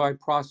probably by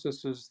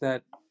processes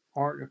that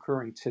aren't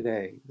occurring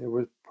today. There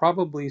were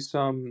probably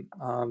some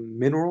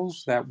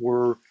minerals that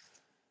were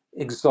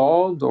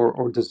exolved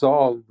or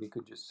dissolved, we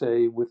could just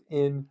say,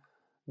 within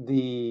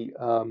the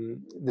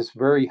this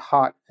very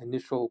hot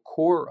initial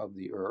core of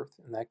the Earth,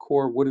 and that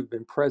core would have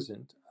been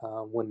present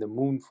when the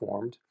Moon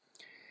formed,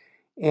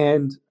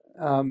 and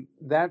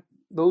that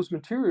those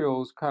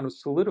materials kind of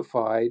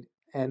solidified,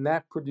 and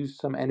that produced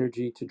some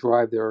energy to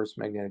drive the Earth's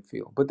magnetic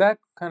field. But that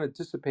kind of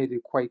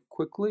dissipated quite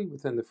quickly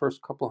within the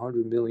first couple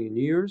hundred million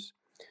years.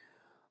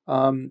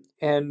 And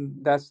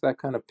that's that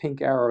kind of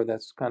pink arrow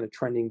that's kind of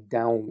trending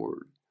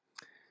downward.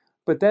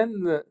 But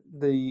then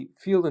the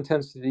field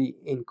intensity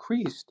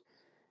increased,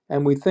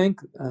 and we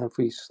think, if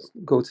we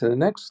go to the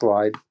next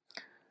slide,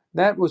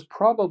 that was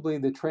probably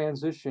the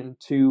transition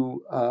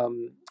to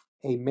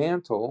a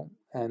mantle,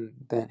 and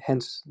then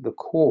hence the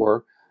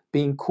core,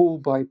 being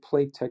cooled by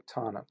plate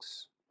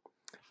tectonics.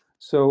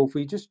 So if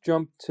we just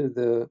jump to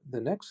the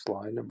next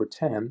slide, number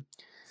 10,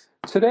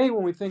 today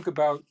when we think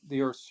about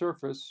the Earth's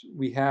surface,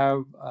 we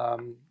have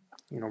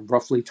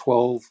roughly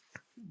 12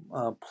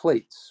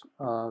 plates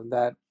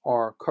that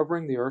are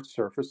covering the Earth's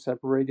surface,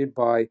 separated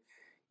by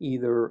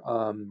either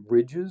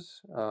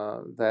ridges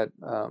that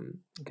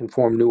can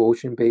form new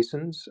ocean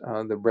basins,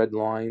 the red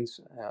lines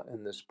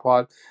in this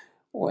plot,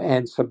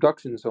 and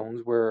subduction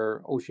zones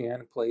where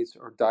oceanic plates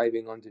are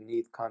diving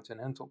underneath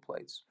continental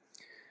plates.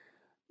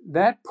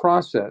 That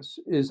process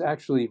is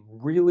actually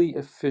really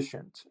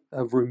efficient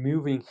of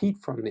removing heat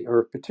from the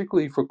Earth,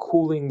 particularly for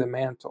cooling the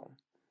mantle.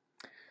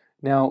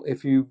 Now,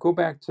 if you go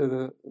back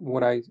to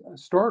what I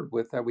started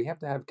with, that we have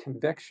to have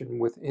convection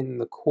within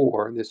the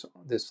core,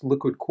 this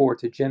liquid core,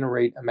 to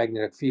generate a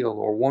magnetic field,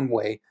 or one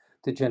way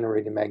to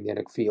generate a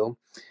magnetic field.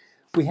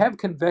 We have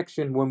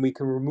convection when we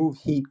can remove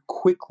heat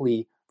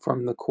quickly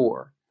from the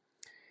core.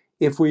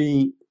 If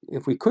we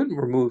couldn't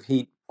remove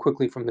heat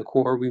quickly from the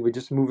core, we would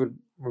just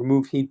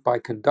remove heat by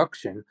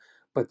conduction,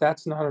 but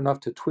that's not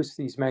enough to twist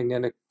these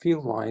magnetic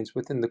field lines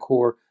within the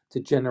core to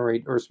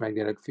generate Earth's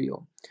magnetic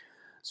field.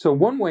 So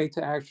one way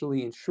to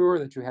actually ensure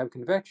that you have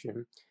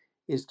convection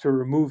is to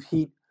remove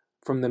heat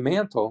from the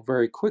mantle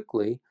very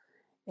quickly,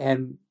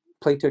 and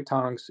plate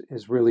tectonics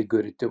is really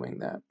good at doing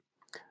that.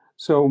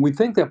 So we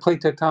think that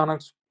plate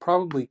tectonics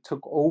probably took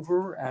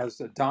over as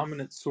the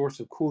dominant source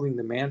of cooling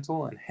the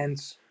mantle, and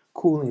hence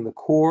cooling the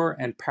core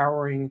and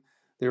powering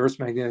the Earth's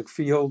magnetic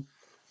field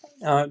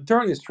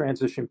during this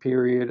transition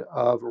period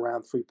of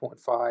around 3.5,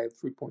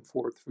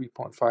 3.4,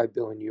 3.5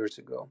 billion years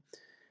ago.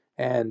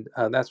 And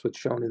that's what's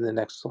shown in the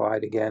next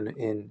slide again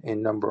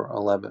in number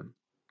 11.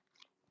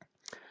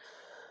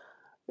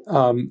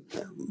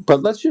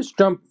 But let's just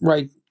jump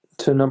right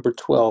to number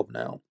 12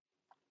 now.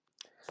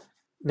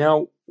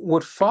 Now,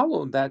 what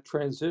followed that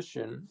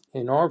transition,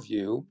 in our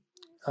view,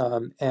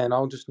 and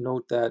I'll just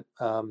note that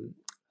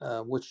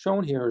what's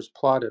shown here is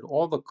plotted.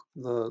 All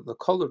the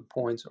colored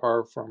points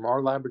are from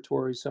our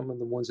laboratory. Some of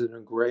the ones that are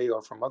in gray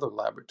are from other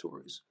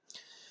laboratories.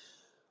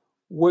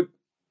 What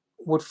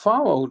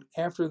followed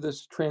after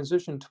this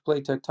transition to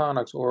plate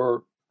tectonics,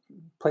 or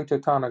plate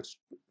tectonics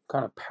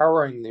kind of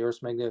powering the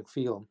Earth's magnetic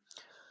field,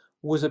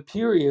 was a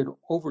period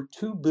over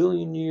 2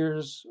 billion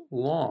years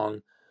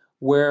long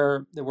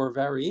where there were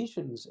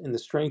variations in the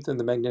strength of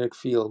the magnetic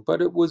field,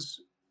 but it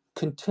was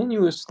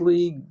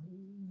continuously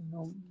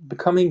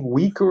becoming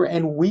weaker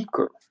and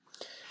weaker.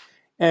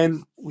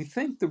 And we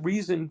think the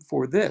reason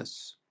for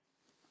this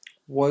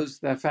was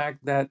the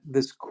fact that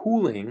this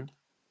cooling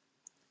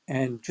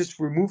and just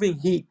removing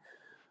heat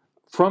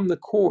from the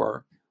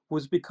core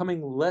was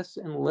becoming less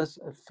and less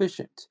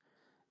efficient.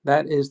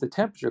 That is, the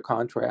temperature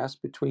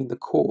contrast between the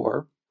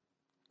core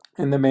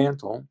and the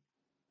mantle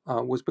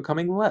was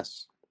becoming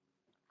less.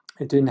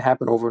 It didn't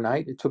happen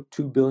overnight. It took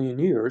 2 billion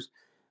years,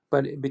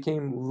 but it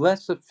became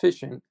less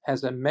efficient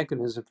as a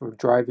mechanism for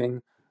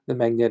driving the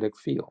magnetic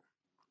field.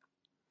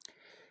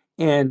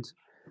 And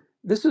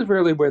this is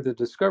really where the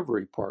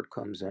discovery part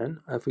comes in.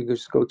 If we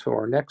just go to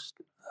our next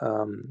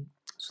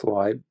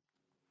slide.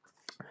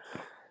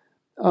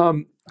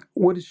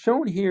 What is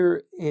shown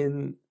here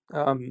in,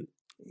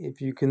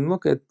 if you can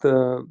look at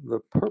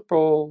the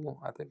purple,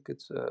 I think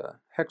it's a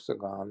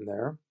hexagon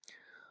there,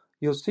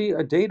 you'll see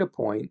a data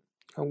point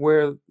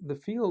where the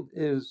field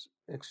is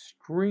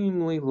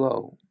extremely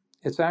low.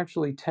 It's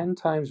actually 10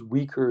 times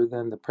weaker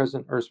than the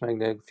present Earth's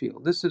magnetic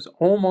field. This is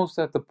almost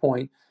at the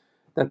point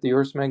that the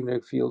Earth's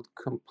magnetic field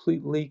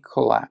completely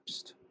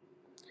collapsed.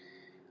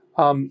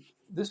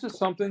 This is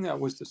something that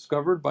was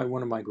discovered by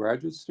one of my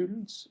graduate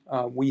students.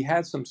 We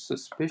had some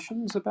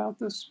suspicions about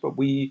this, but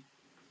we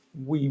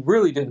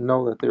really didn't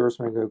know that the Earth's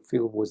magnetic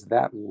field was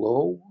that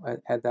low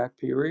at that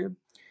period.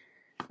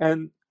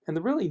 And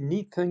the really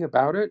neat thing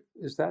about it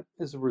is that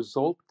is a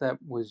result that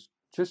was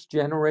just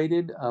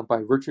generated by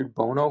Richard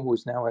Bono, who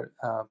is now an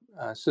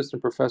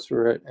assistant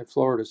professor at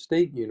Florida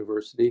State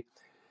University.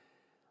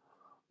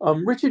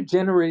 Richard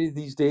generated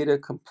these data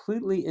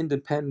completely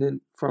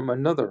independent from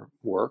another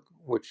work,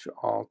 which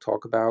I'll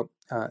talk about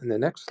in the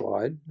next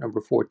slide,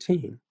 number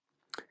 14.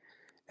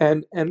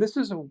 And this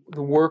is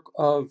the work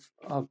of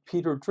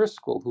Peter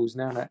Driscoll, who's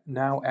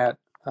now at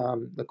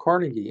the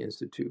Carnegie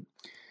Institute.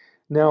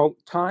 Now,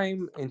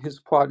 time in his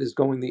plot is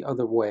going the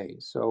other way.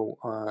 So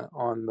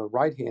on the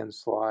right-hand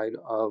slide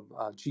of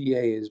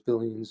GA is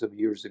billions of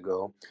years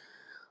ago.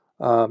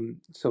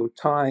 So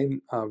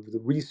time, the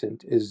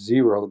recent, is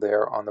 0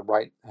 there on the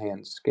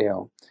right-hand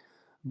scale.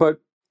 But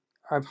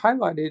I've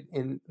highlighted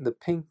in the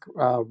pink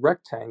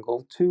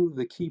rectangle 2 of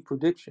the key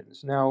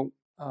predictions. Now,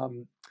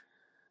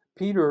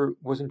 Peter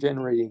wasn't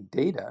generating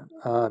data.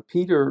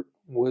 Peter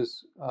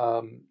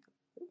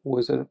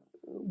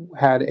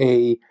had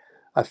a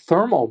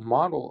thermal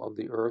model of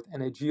the Earth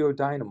and a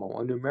geodynamo,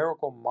 a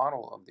numerical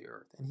model of the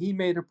Earth, and he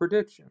made a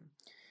prediction.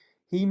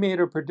 He made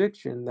a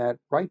prediction that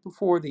right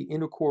before the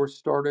inner core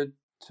started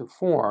to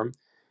form,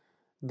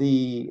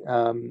 the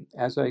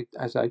as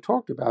I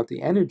talked about,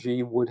 the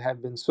energy would have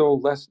been so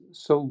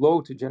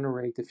low to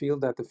generate the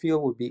field that the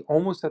field would be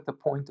almost at the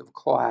point of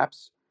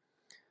collapse.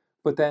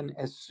 But then,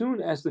 as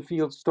soon as the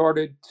field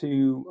started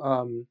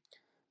to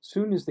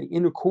soon as the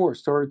inner core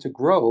started to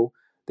grow,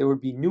 there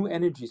would be new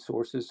energy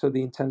sources, so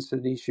the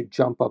intensity should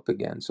jump up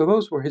again. So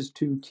those were his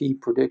 2 key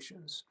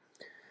predictions.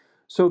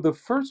 So the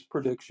first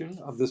prediction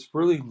of this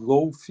really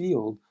low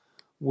field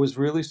was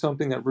really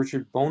something that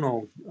Richard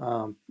Bono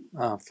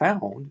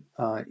found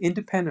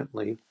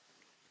independently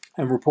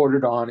and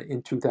reported on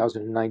in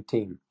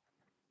 2019.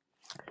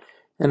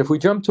 And if we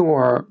jump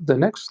to the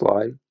next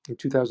slide, in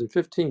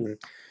 2015,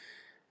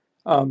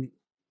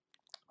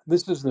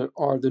 this is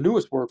the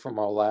newest work from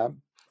our lab,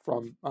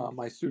 from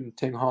my student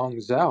Ting-Hong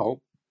Zhao.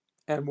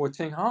 And what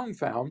Ting-Hong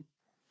found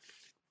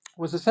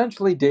was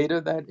essentially data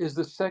that is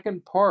the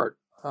second part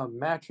of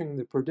matching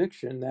the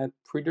prediction that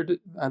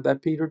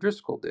Peter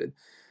Driscoll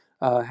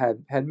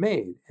had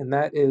made. And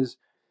that is,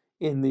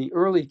 in the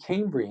early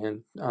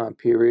Cambrian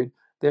period,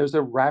 there's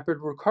a rapid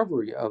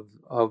recovery of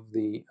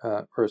the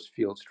Earth's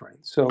field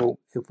strength. So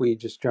if we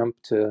just jump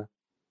to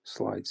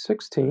slide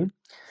 16,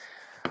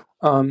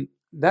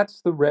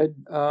 that's the red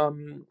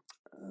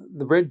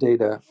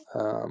data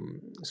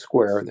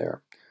square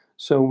there.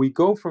 So we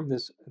go from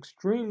this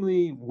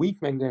extremely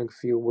weak magnetic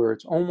field where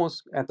it's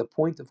almost at the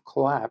point of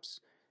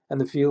collapse,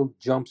 and the field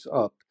jumps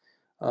up.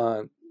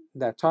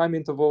 That time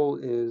interval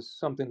is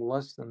something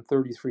less than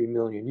 33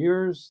 million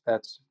years.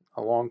 That's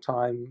a long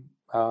time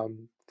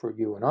for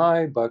you and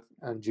I, but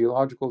in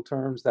geological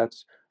terms,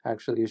 that's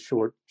actually a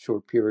short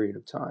period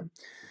of time.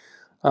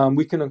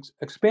 We can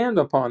expand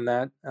upon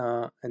that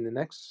in the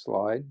next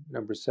slide,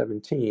 number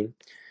 17.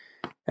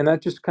 And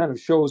that just kind of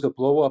shows a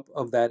blow up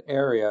of that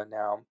area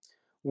now,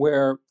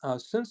 where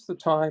since the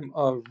time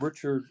of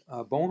Richard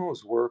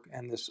Bono's work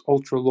and this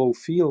ultra low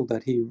field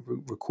that he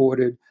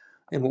recorded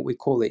in what we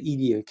call the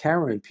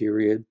Ediacaran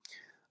period,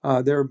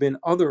 there have been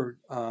other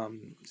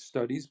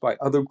studies by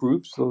other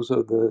groups, those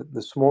are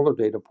the smaller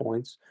data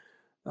points,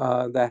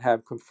 that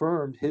have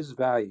confirmed his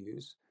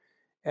values.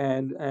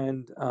 And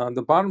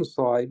the bottom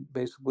slide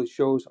basically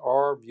shows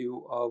our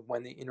view of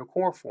when the inner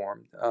core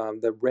formed.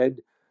 The red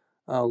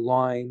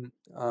line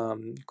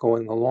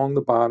going along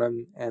the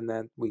bottom, and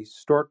then we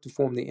start to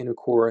form the inner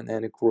core, and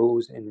then it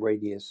grows in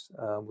radius,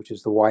 which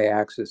is the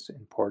y-axis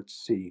in part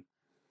C.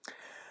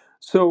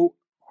 So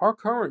our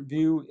current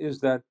view is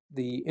that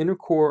the inner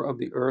core of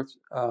the Earth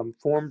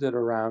formed at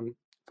around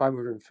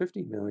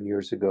 550 million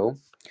years ago.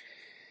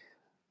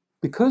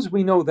 Because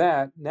we know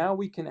that, now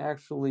we can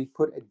actually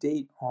put a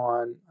date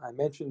on. I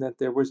mentioned that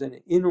there was an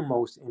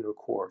innermost inner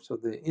core. So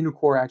the inner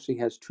core actually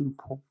has two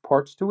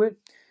parts to it.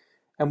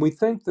 And we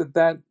think that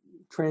that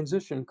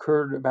transition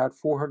occurred about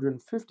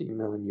 450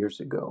 million years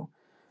ago.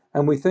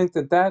 And we think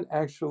that that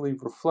actually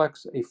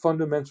reflects a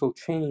fundamental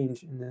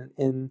change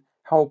in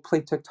how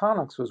plate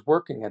tectonics was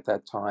working at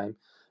that time,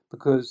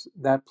 because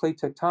that plate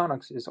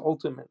tectonics is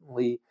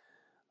ultimately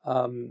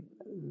um,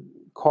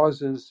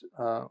 causes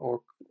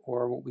or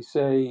what we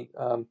say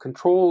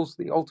controls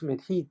the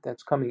ultimate heat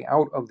that's coming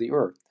out of the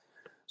Earth.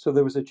 So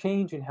there was a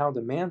change in how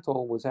the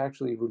mantle was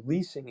actually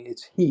releasing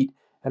its heat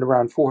at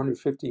around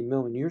 450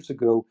 million years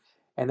ago,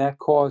 and that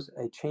caused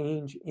a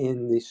change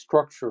in the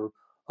structure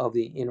of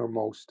the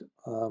innermost,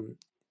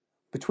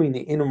 between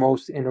the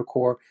innermost inner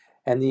core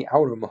and the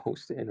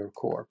outermost inner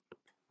core.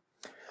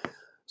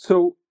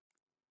 So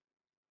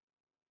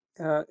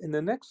in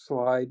the next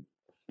slide,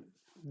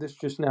 this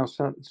just now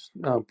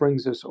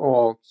brings us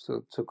all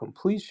to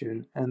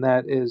completion, and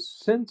that is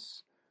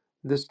since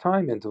this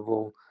time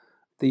interval,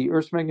 the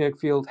Earth's magnetic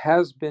field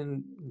has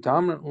been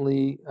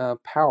dominantly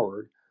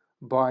powered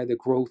by the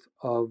growth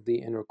of the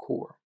inner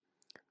core.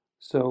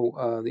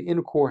 So the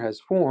inner core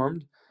has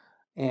formed,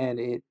 and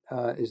it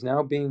is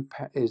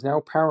now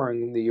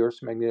powering the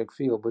Earth's magnetic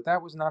field. But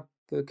that was not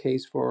the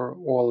case for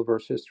all of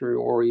Earth's history,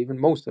 or even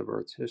most of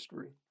Earth's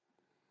history.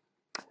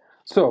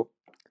 So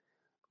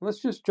let's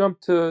just jump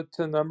to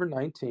number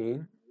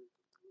 19,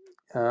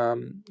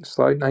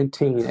 slide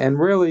 19, and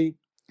really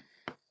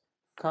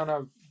kind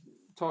of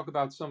talk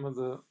about some of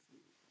the,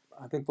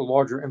 I think, the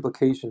larger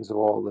implications of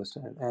all this,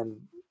 and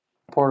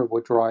part of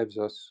what drives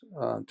us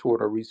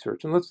toward our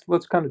research. And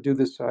let's kind of do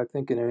this, I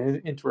think, in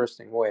an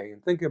interesting way,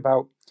 and think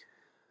about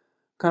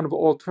kind of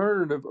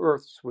alternative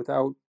Earths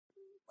without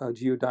a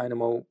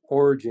geodynamo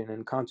origin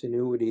and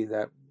continuity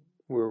that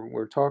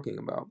we're talking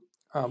about.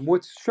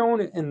 What's shown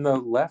in the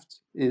left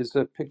is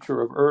a picture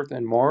of Earth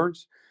and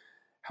Mars,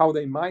 how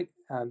they might,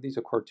 these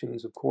are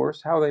cartoons, of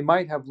course, how they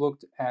might have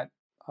looked at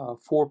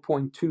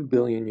 4.2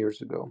 billion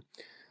years ago.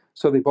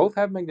 So they both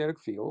have magnetic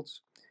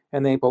fields,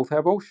 and they both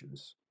have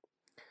oceans.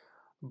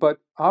 But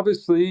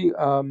obviously,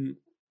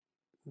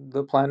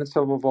 the planets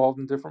have evolved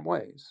in different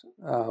ways.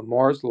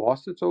 Mars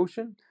lost its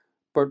ocean,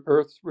 but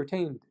Earth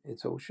retained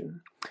its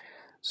ocean.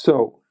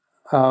 So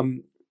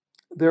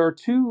there are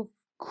two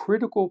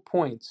critical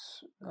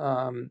points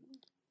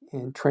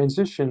in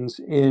transitions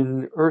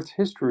in Earth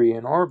history,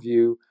 in our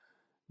view,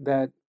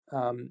 that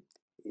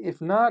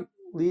if not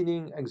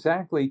leading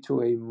exactly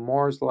to a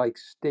Mars-like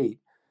state,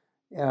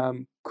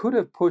 could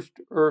have pushed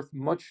Earth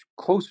much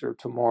closer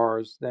to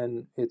Mars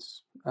than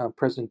its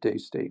present-day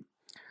state.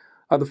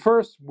 The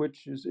first,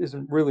 which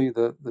isn't really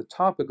the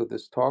topic of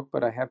this talk,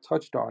 but I have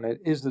touched on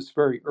it, is this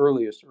very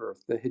earliest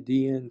Earth, the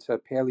Hadean to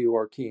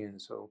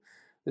Paleoarchean. So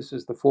this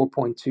is the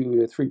 4.2 to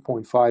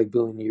 3.5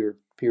 billion year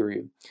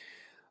period.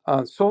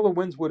 Solar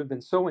winds would have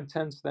been so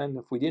intense then,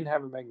 if we didn't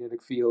have a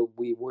magnetic field,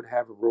 we would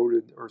have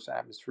eroded Earth's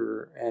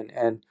atmosphere,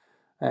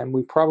 and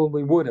we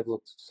probably would have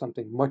looked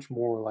something much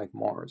more like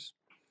Mars.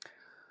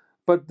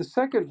 But the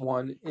second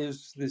one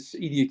is this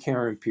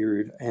Ediacaran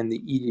period and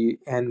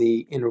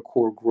the inner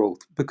core growth,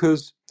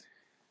 because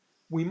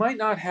we might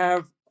not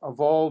have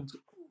evolved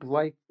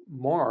like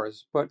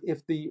Mars, but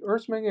if the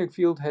Earth's magnetic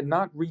field had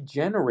not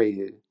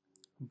regenerated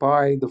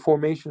by the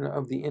formation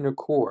of the inner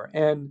core,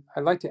 and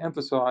I'd like to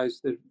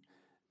emphasize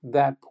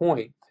that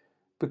point,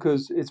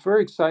 because it's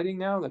very exciting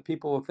now that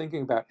people are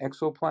thinking about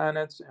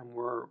exoplanets, and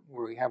we're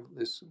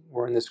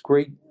in this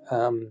great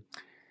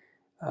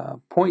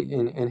point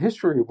in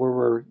history where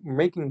we're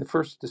making the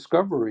first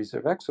discoveries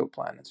of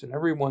exoplanets, and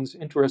everyone's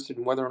interested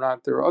in whether or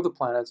not there are other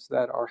planets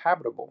that are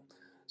habitable.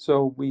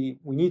 So we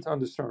need to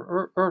understand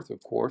Earth,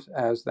 of course,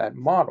 as that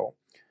model.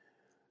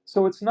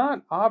 So it's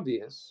not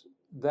obvious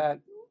that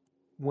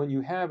when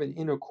you have an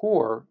inner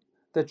core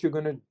that you're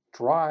going to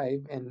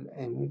drive,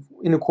 and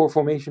inner core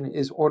formation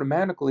is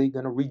automatically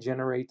going to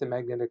regenerate the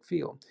magnetic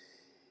field.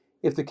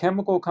 If the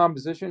chemical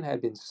composition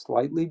had been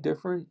slightly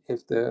different,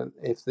 if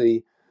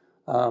the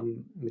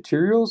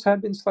materials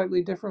had been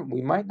slightly different,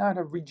 we might not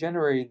have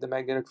regenerated the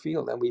magnetic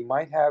field, and we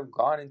might have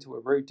gone into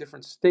a very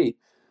different state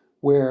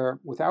where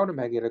without a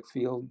magnetic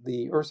field,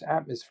 the Earth's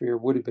atmosphere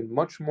would have been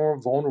much more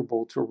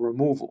vulnerable to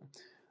removal.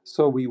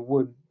 So we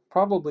would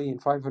probably in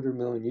 500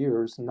 million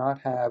years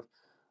not have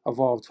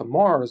evolved to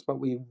Mars, but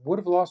we would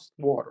have lost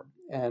water,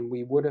 and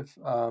we would have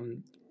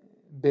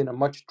been a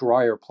much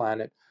drier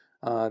planet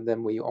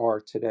than we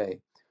are today.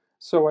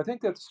 So I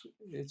think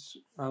it's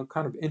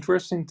kind of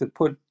interesting to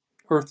put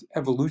Earth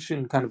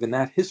evolution kind of in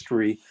that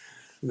history,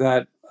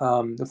 that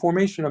the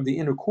formation of the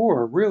inner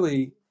core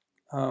really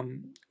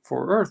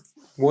for Earth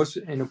was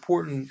an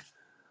important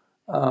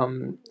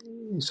um,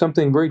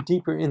 something very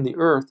deeper in the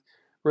Earth,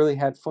 really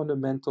had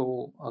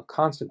fundamental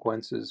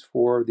consequences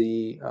for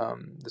the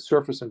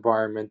surface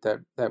environment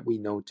that we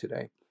know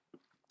today.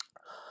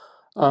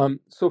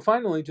 So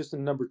finally, just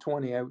in number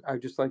 20, I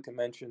just like to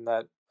mention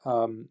that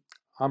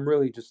I'm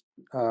really just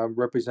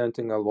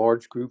representing a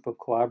large group of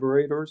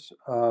collaborators,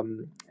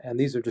 and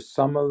these are just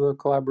some of the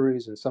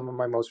collaborators in some of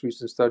my most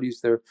recent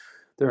studies. They're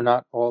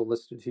not all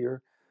listed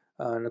here,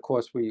 and of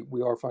course we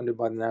are funded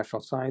by the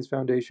National Science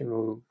Foundation,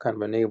 who kind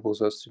of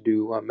enables us to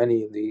do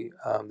many of the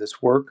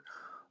this work.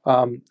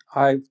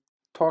 I've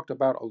talked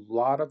about a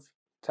lot of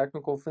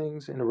technical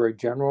things in a very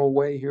general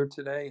way here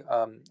today,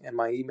 and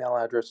my email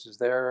address is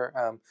there.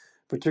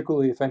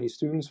 Particularly if any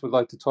students would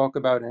like to talk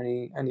about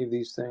any of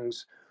these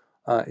things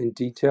in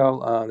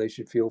detail, they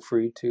should feel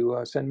free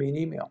to send me an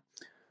email.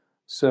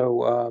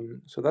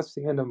 So that's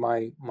the end of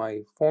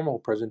my formal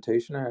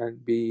presentation.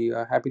 I'd be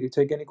happy to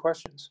take any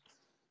questions.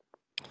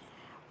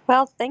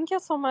 Well, thank you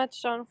so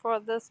much, John, for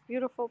this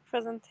beautiful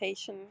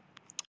presentation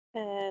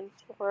and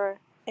for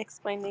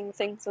explaining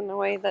things in a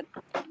way that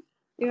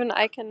even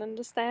I can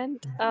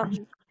understand.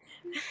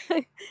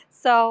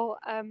 So,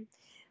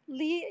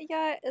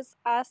 Leah is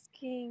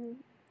asking,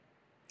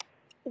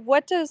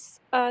 what is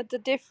the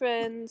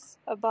difference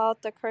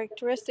about the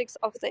characteristics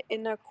of the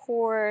inner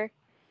core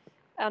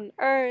on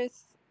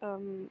Earth,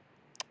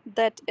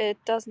 that it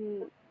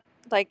doesn't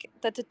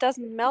that it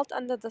doesn't melt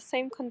under the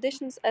same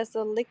conditions as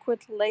the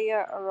liquid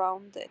layer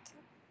around it?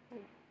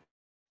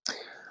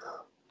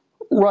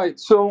 Right.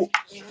 So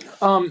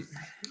um,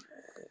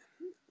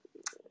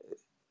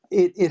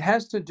 it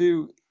has to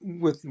do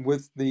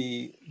with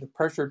the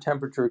pressure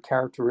temperature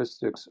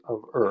characteristics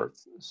of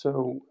Earth.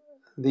 So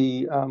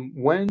the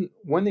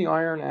when the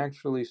iron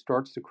actually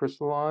starts to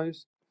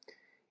crystallize,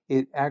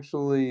 it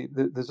actually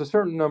there's a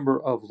certain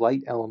number of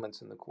light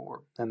elements in the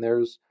core, and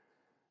there's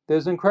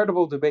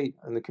incredible debate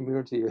in the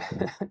community,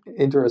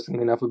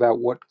 interestingly enough, about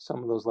what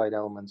some of those light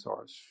elements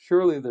are.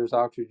 Surely there's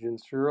oxygen,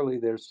 surely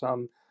there's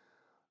some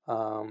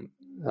um,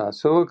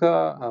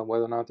 silica,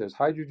 whether or not there's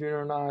hydrogen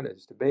or not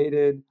is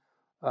debated.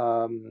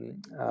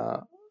 Um,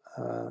 uh,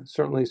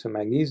 Certainly some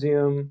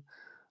magnesium.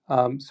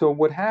 So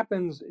what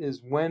happens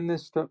is when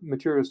this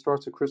material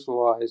starts to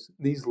crystallize,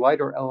 these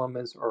lighter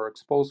elements are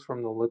exposed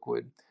from the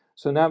liquid.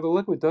 So now the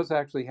liquid does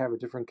actually have a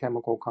different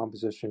chemical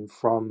composition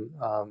from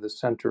the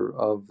center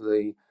of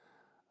the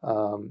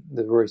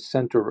very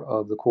center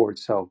of the core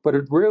itself. But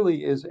it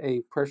really is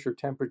a pressure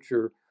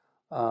temperature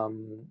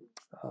um,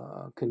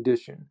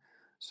 condition,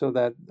 so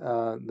that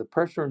the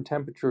pressure and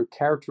temperature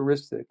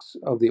characteristics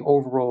of the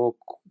overall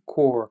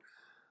core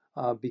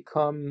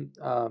become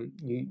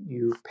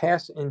you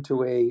pass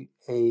into a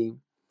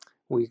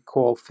we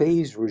call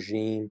phase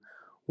regime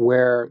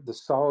where the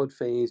solid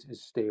phase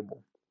is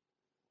stable.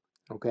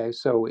 Okay,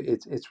 so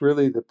it's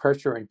really the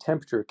pressure and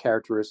temperature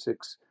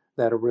characteristics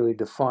that are really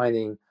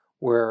defining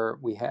where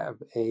we have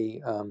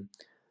a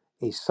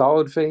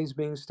solid phase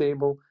being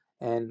stable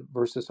and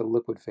versus a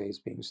liquid phase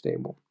being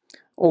stable.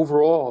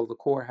 Overall, the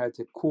core had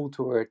to cool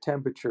to a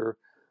temperature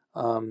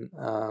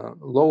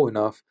low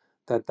enough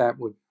that that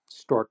would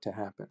start to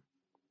happen.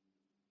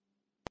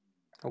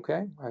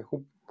 Okay, I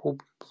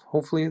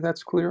hopefully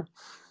that's clear.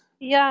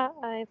 Yeah,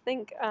 I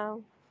think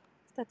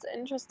that's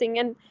interesting.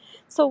 And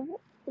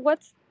so,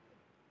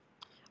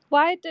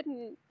 why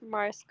didn't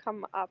Mars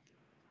come up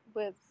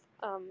with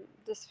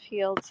this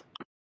field?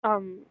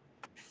 Um,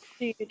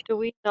 do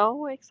we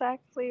know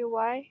exactly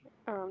why?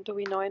 Do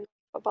we know enough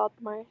about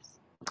Mars?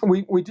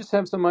 We just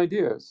have some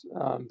ideas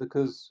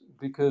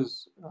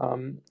because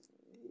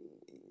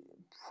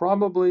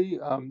probably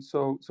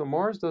so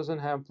Mars doesn't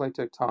have plate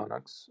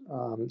tectonics,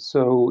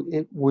 so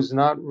it was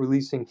not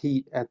releasing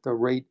heat at the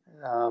rate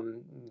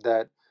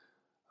that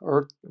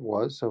Earth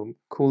was, so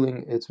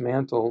cooling its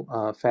mantle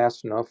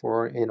fast enough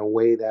or in a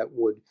way that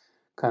would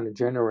kind of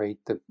generate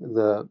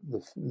the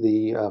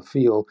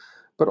field.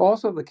 But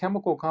also the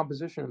chemical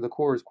composition of the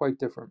core is quite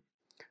different.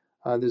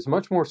 There's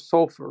much more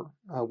sulfur,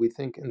 we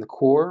think, in the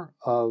core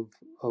of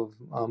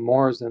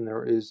Mars than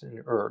there is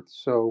in Earth.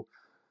 So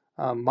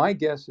my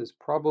guess is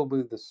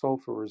probably the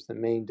sulfur is the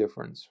main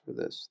difference for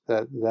this.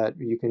 That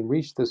you can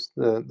reach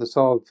the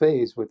solid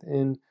phase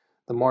within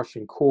the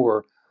Martian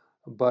core,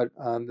 but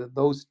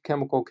those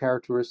chemical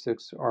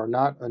characteristics are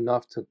not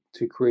enough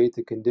to create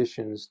the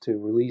conditions to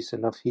release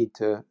enough heat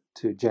to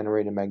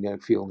generate a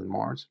magnetic field in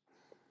Mars.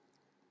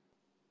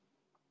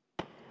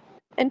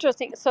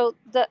 Interesting. So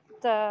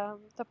the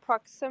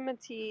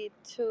proximity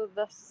to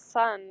the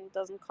sun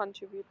doesn't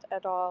contribute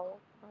at all.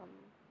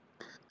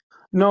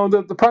 No,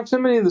 the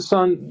proximity of the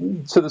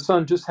sun to the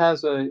sun just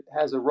has a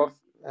rough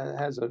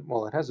has a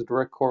well, it has a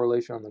direct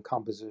correlation on the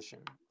composition.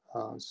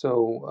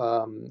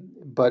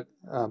 But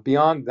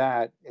beyond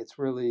that, it's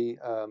really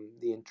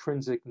the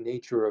intrinsic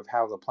nature of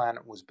how the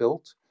planet was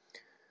built.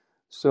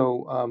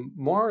 So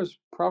Mars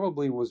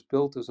probably was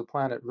built as a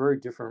planet very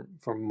different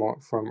from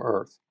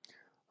Earth.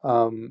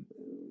 Um,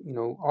 you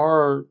know,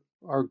 our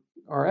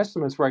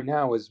estimates right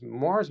now is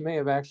Mars may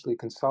have actually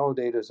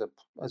consolidated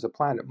as a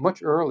planet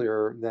much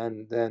earlier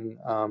than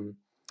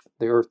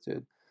the Earth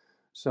did.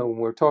 So when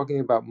we're talking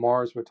about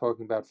Mars, we're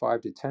talking about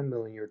 5 to 10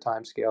 million year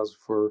timescales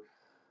for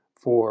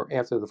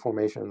after the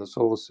formation of the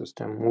solar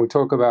system. When we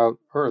talk about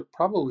Earth,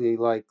 probably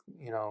like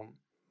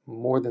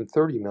more than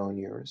 30 million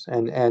years,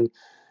 and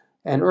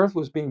Earth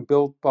was being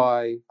built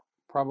by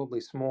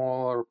probably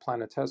smaller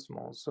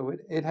planetesimals. So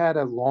it had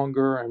a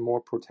longer and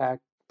more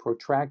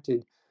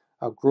protracted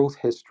growth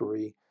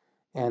history,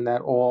 and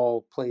that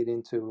all played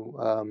into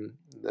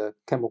the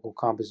chemical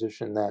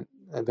composition that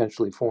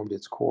eventually formed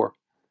its core.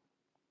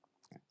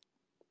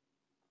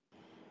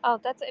 Oh,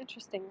 that's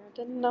interesting. I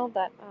didn't know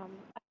that.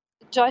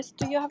 Joyce,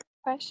 do you have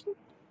a question?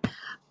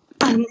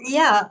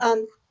 Yeah,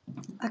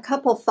 a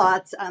couple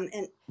thoughts,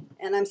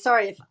 and I'm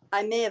sorry if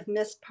I may have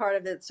missed part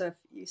of it. So if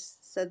you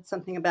said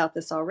something about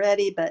this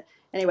already, but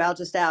anyway, I'll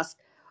just ask: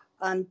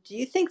 do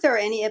you think there are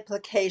any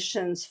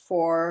implications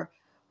for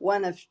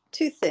one of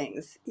two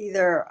things,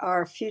 either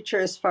our future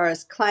as far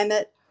as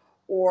climate,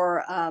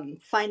 or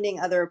finding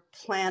other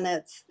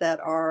planets that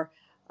are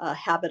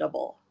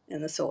habitable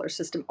in the solar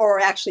system, or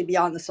actually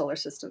beyond the solar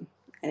system?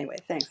 Anyway,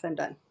 thanks. I'm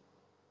done.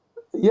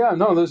 Yeah,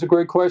 no, that's a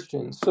great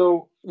question.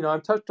 So,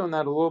 I've touched on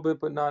that a little bit,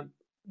 but not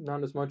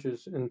as much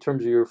as in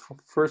terms of your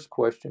first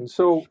question.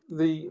 So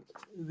the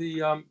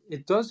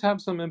it does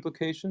have some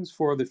implications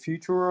for the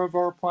future of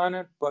our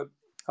planet, but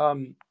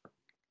um,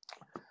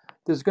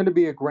 there's going to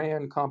be a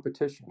grand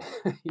competition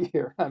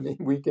here. I mean,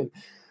 we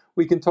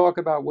can talk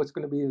about what's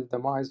going to be the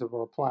demise of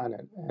our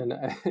planet, and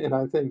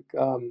I think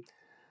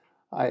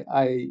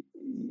I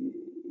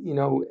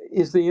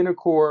is the inner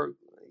core.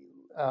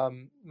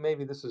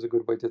 Maybe this is a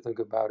good way to think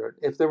about it.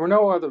 If there were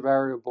no other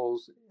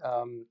variables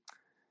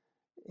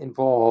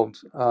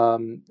involved,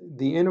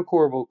 the inner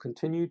core will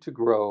continue to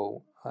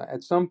grow.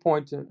 At some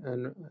point,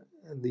 and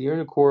the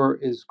inner core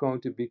is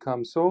going to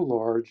become so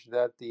large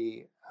that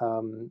the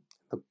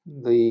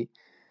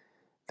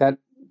that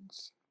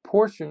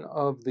portion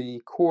of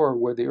the core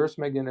where the Earth's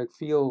magnetic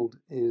field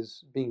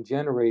is being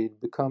generated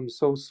becomes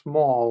so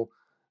small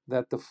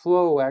that the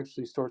flow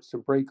actually starts to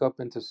break up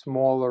into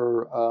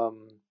smaller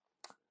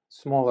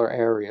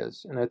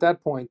areas, and at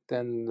that point,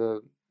 then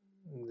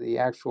the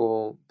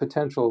actual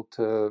potential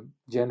to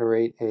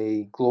generate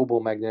a global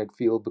magnetic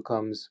field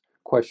becomes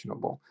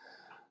questionable.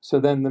 So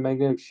then the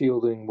magnetic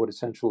shielding would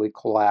essentially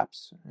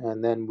collapse,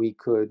 and then we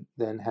could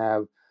then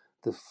have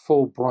the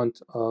full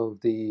brunt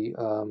of the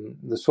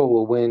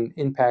solar wind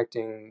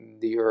impacting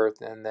the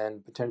Earth, and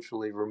then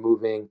potentially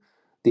removing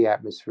the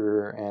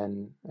atmosphere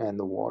and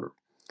the water.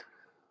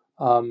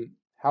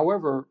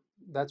 However,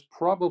 that's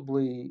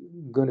probably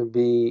going to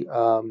be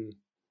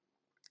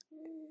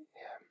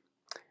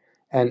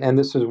and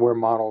this is where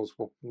models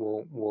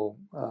will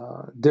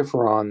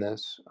differ on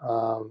this.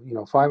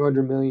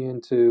 500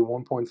 million to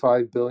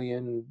 1.5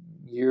 billion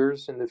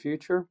years in the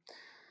future.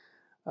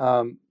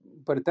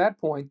 But at that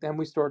point, then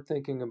we start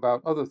thinking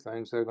about other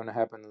things that are going to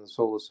happen in the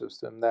solar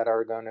system that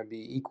are going to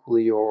be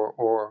equally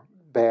or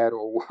bad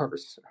or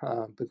worse,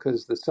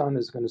 because the sun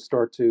is going to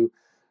start to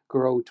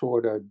grow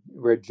toward a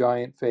red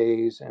giant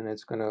phase, and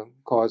it's going to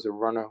cause a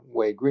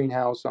runaway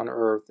greenhouse on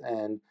Earth,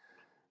 and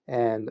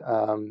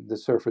the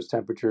surface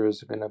temperature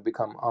is going to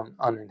become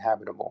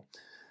uninhabitable.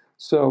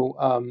 So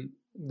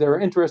there are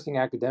interesting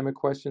academic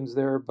questions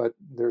there, but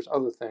there's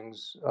other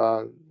things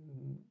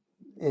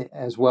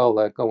as well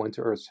that go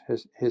into Earth's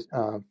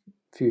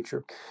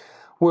future.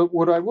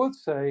 What I would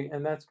say,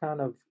 and that's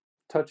kind of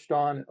touched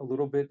on a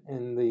little bit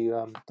in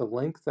the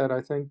link that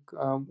I think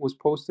was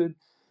posted,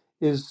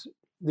 is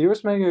the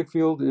Earth's magnetic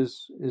field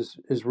is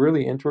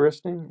really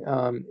interesting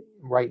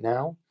right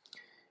now,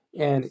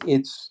 and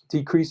it's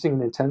decreasing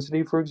in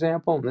intensity, for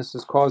example. And this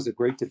has caused a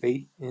great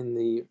debate in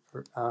the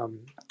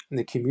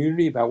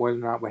community about whether or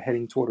not we're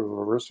heading toward a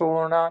reversal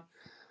or not.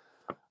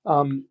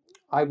 Um,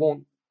 I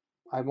won't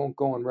I won't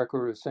go on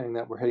record as saying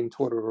that we're heading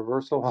toward a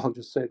reversal. I'll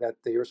just say that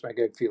the Earth's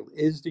magnetic field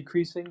is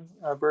decreasing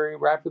very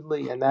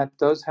rapidly, and that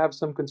does have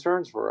some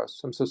concerns for us,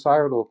 some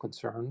societal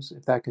concerns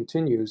if that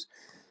continues,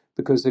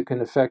 because it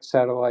can affect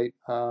satellite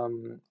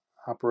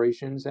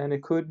operations, and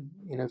it could,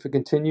 if it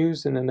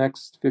continues in the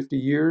next 50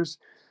 years,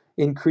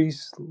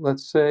 increase,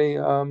 let's say,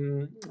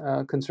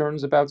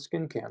 concerns about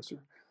skin cancer,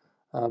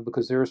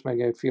 because the Earth's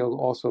magnetic field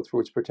also,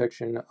 through its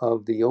protection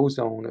of the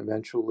ozone,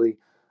 eventually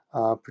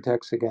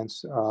protects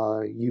against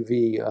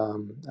UV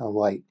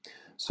light.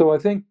 So I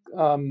think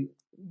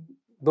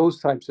those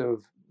types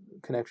of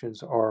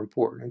connections are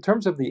important. In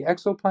terms of the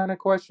exoplanet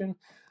question,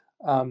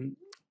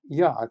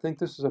 yeah, I think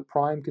this is a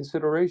prime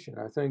consideration.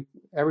 I think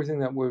everything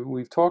that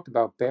we've talked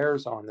about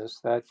bears on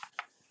this, that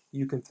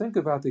you can think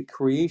about the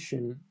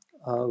creation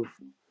of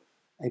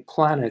a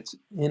planet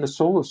in a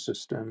solar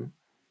system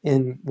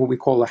in what we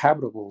call a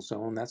habitable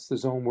zone. That's the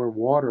zone where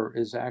water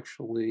is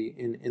actually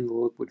in the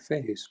liquid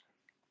phase.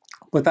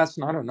 But that's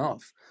not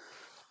enough.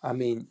 I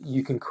mean,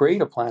 you can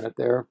create a planet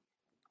there,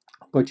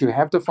 but you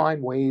have to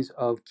find ways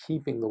of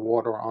keeping the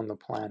water on the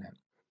planet.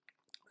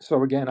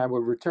 So again, I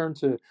would return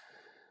to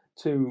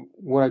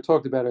what I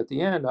talked about at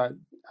the end.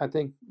 I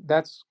think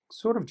that's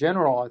sort of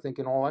general. I think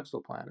in all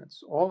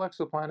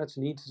exoplanets,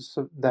 need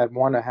to that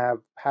want to have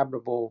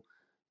habitable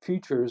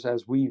futures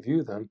as we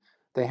view them.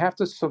 They have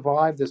to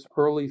survive this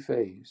early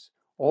phase.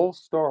 All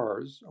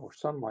stars or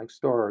sun-like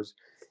stars,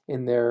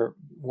 in their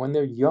when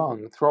they're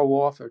young, throw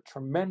off a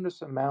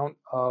tremendous amount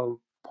of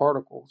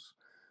particles,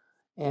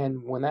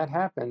 and when that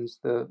happens,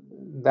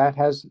 that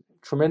has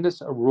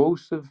tremendous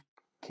erosive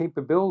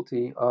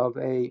capability of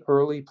a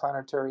early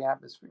planetary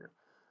atmosphere.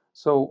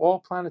 So all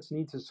planets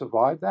need to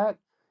survive that,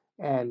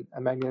 and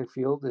a magnetic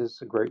field is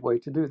a great way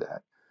to do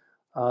that.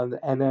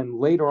 And then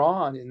later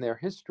on in their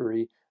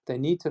history, they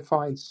need to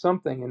find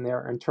something in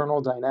their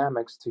internal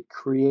dynamics to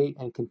create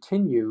and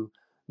continue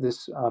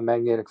this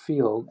magnetic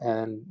field,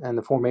 and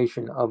the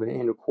formation of an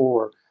inner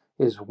core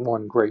is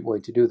one great way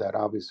to do that,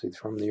 obviously,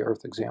 from the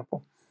Earth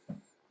example.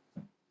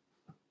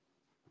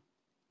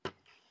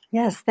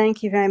 Yes,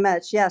 thank you very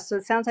much. Yeah, so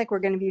it sounds like we're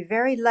going to be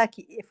very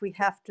lucky if we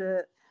have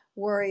to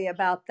worry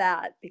about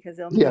that, because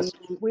it'll mean Yes.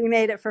 we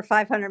made it for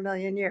 500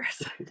 million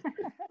years.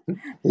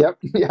 Yep.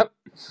 Yep.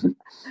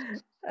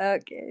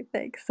 Okay,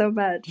 thanks so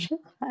much.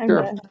 I'm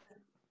Sure. done.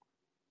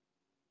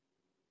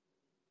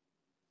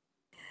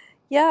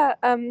 Yeah,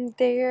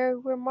 there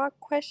were more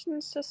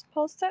questions just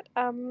posted.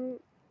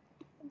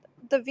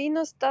 The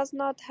Venus does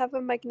not have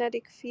a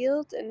magnetic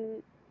field,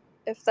 and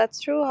if that's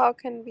true, how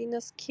can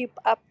Venus keep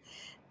up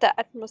the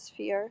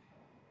atmosphere?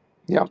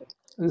 Yeah.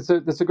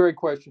 That's a great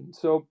question.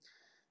 So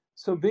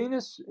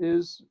Venus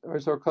is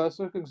our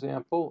classic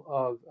example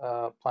of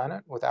a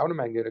planet without a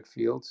magnetic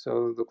field.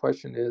 So the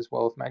question is,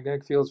 well, if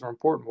magnetic fields are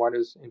important, why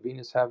does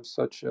Venus have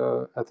such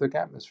a thick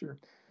atmosphere?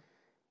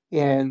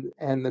 And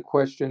the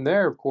question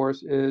there, of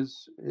course,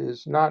 is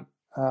not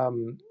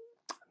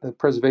the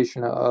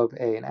preservation of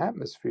an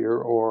atmosphere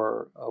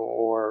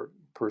or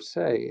per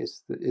se.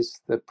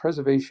 It's the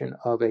preservation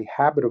of a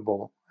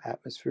habitable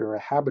atmosphere, a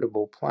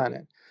habitable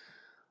planet.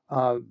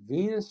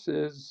 Venus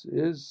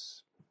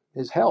is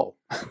hell,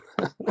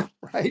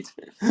 right?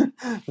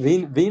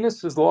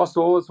 Venus has lost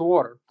all its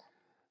water.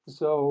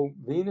 So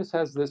Venus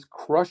has this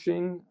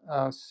crushing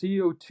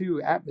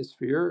CO2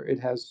 atmosphere. It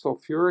has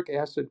sulfuric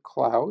acid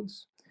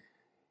clouds,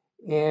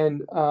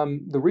 and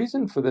the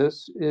reason for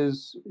this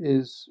is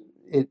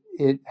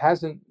it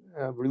hasn't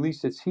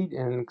released its heat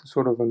in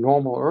sort of a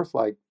normal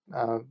Earth-like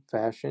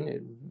fashion.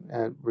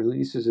 It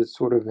releases it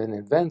sort of in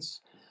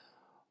events,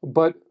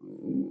 but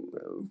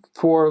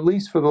for at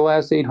least for the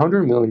last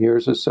 800 million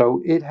years or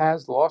so, it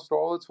has lost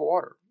all its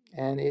water.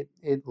 And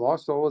it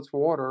lost all its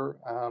water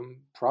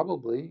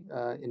probably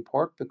in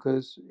part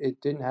because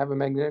it didn't have a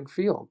magnetic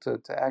field to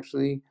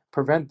actually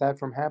prevent that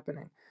from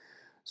happening.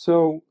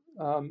 So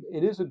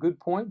it is a good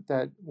point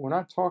that we're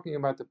not talking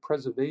about the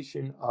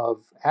preservation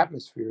of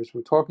atmospheres.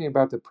 We're talking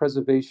about the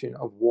preservation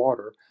of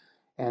water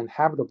and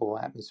habitable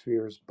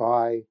atmospheres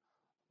by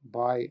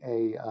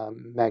a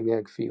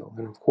magnetic field.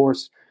 And of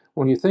course,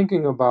 when you're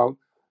thinking about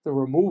the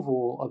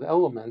removal of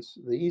elements,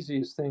 the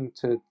easiest thing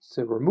to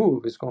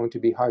remove is going to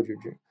be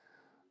hydrogen.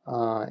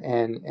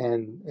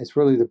 And it's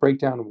really the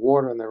breakdown of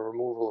water and the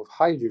removal of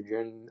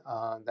hydrogen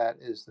that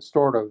is the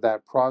start of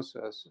that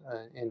process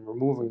in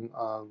removing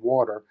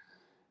water.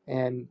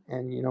 And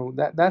you know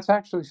that's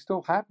actually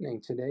still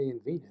happening today in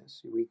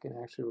Venus. We can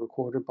actually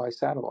record it by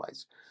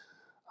satellites.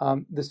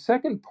 The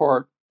second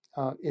part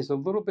is a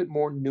little bit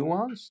more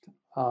nuanced.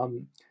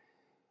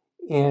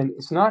 And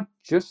it's not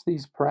just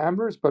these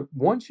parameters, but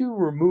once you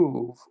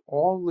remove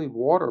all the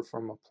water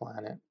from a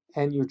planet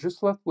and you're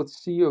just left with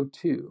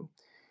CO2,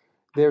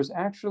 there's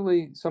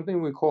actually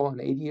something we call an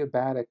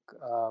adiabatic,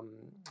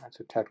 that's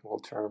a technical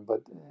term,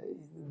 but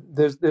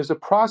there's a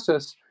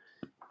process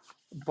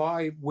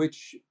by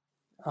which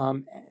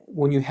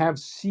when you have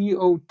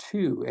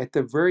CO2 at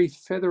the very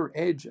feather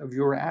edge of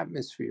your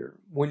atmosphere,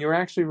 when you're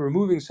actually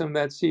removing some of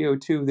that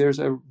CO2,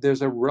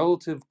 there's a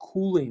relative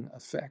cooling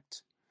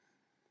effect.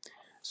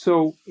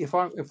 So if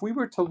we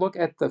were to look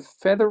at the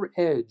feather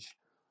edge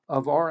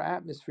of our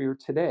atmosphere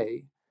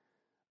today,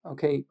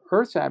 okay,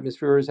 Earth's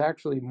atmosphere is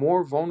actually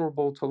more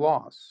vulnerable to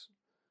loss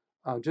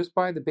just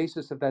by the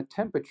basis of that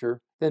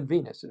temperature than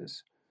Venus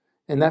is.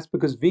 And that's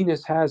because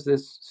Venus has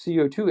this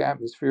CO2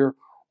 atmosphere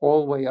all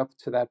the way up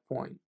to that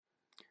point.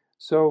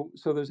 So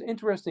there's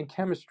interesting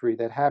chemistry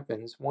that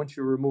happens once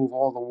you remove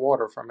all the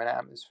water from an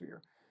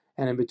atmosphere,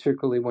 and in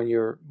particularly when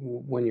you're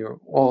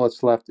all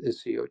that's left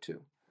is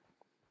CO2.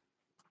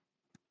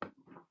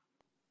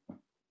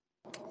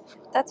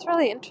 That's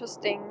really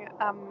interesting.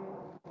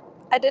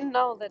 I didn't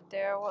know that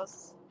there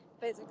was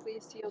basically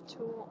CO2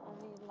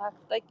 only left.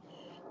 Like,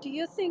 Do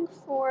you think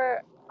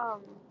for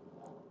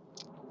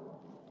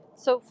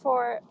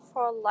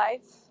for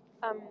life,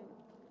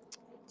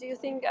 do you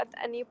think at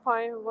any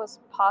point it was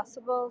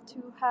possible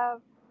to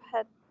have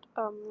had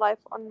life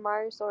on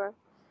Mars or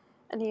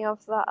any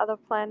of the other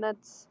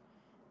planets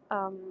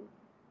um,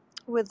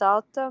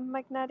 without the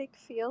magnetic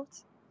field?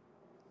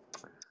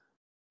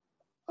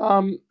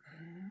 Um,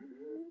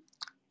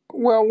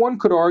 well, one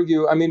could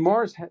argue. I mean,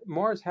 Mars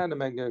had a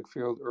magnetic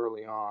field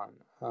early on.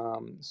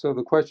 So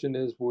the question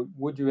is,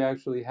 would you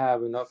actually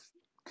have enough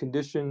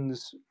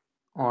conditions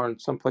on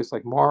some place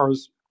like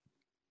Mars,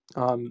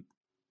 um,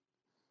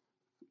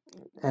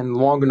 and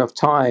long enough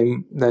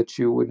time that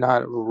you would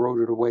not have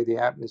eroded away the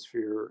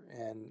atmosphere?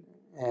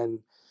 And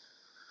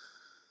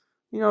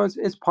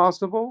it's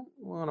possible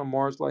on a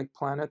Mars-like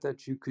planet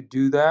that you could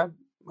do that,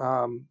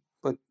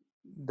 but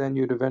then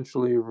you'd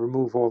eventually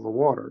remove all the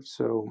water.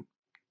 So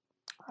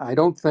I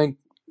don't think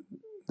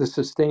the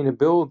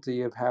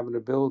sustainability of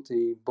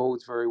habitability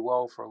bodes very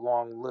well for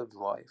long-lived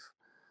life.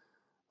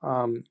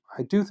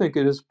 I do think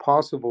it is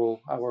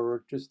possible,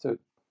 however, just to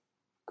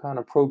kind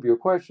of probe your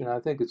question, I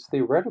think it's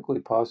theoretically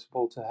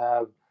possible to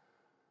have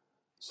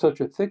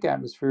such a thick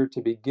atmosphere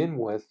to begin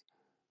with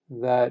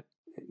that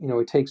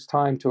it takes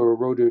time to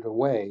erode it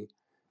away,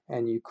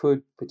 and you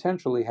could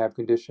potentially have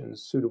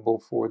conditions suitable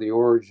for the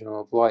origin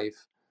of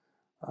life,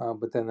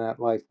 but then that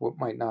life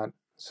might not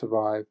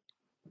survive.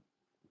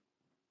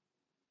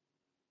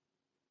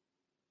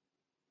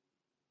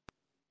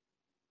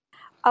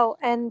 Oh,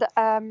 and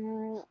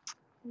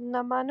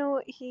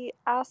Namano, he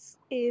asked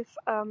if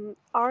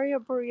Aria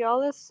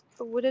Borealis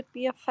would it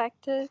be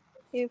affected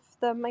if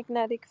the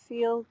magnetic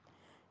field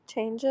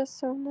changes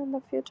soon in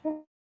the future?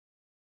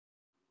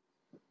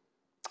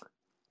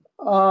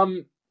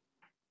 Um,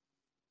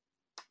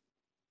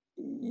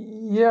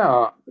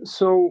 yeah.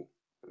 So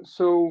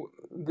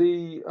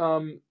the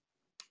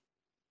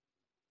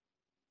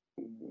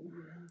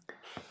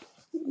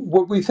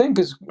what we think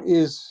is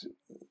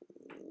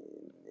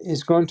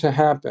going to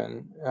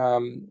happen.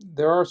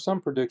 There are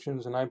some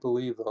predictions, and I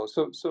believe those.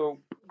 So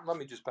let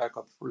me just back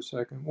up for a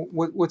second.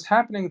 What's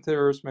happening to the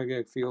Earth's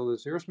magnetic field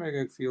is the Earth's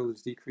magnetic field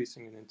is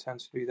decreasing in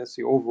intensity. That's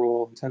the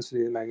overall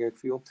intensity of the magnetic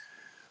field,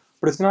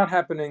 but it's not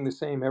happening the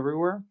same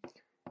everywhere.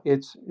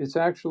 It's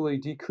actually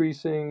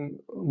decreasing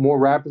more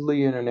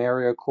rapidly in an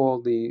area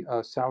called the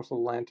South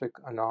Atlantic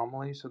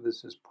anomaly. So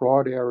this is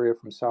broad area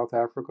from South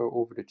Africa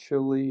over to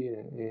Chile,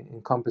 and it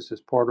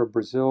encompasses part of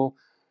Brazil,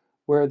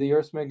 where the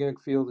Earth's magnetic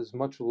field is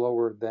much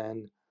lower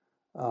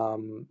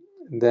um,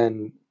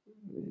 than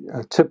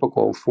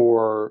typical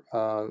for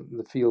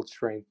the field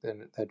strength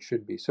that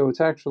should be. So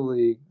it's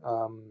actually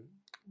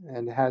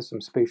and it has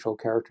some spatial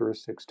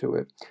characteristics to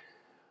it.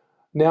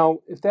 Now,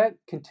 if that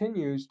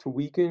continues to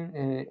weaken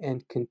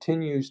and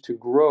continues to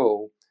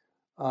grow,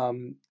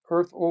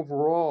 Earth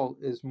overall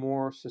is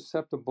more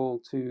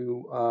susceptible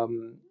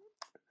to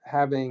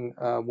having,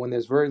 when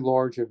there's very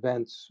large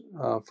events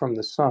from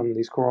the sun,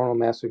 these coronal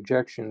mass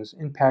ejections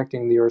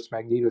impacting the Earth's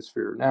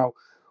magnetosphere. Now,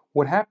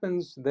 what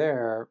happens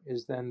there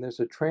is then there's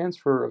a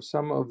transfer of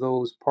some of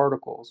those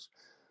particles.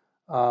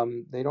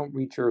 They don't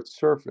reach Earth's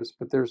surface,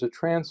 but there's a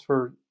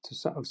transfer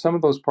of some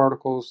of those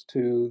particles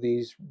to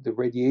the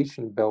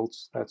radiation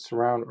belts that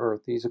surround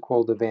Earth. These are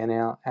called the Van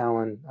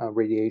Allen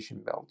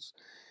radiation belts,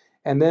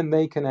 and then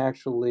they can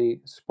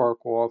actually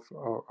spark off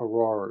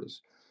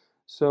auroras.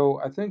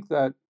 So I think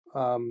that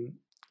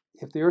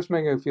if the Earth's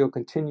magnetic field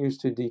continues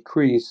to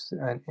decrease,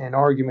 an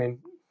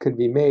argument could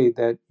be made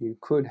that you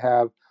could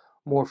have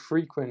more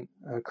frequent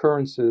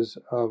occurrences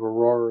of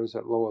auroras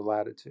at lower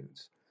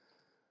latitudes.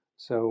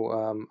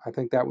 So I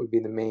think that would be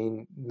the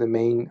main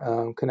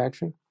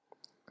connection.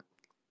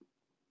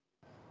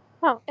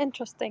 Oh,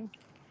 interesting.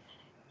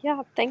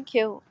 Yeah, thank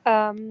you.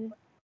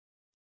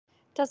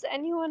 Does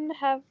anyone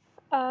have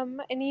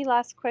any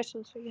last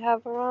questions? We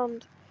have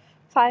around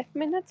 5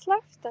 minutes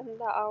left, and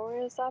the hour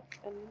is up,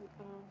 and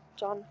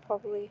John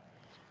probably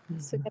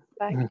has to get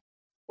back to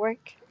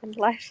work and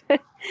life.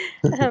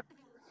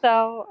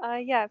 So,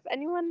 yeah, if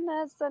anyone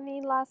has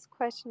any last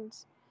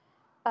questions,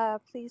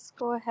 please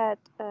go ahead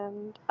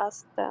and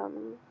ask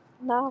them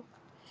now.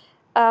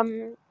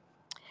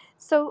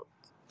 So,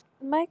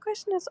 my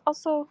question is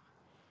also,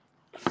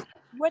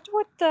 what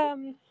would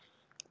the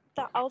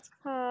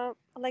outcome,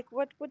 like,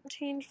 what would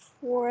change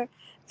for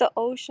the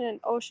ocean and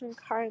ocean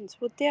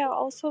currents? Would there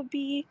also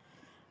be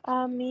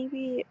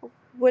maybe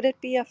would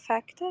it be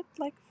affected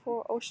like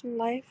for ocean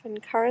life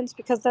and currents,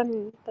 because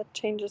then that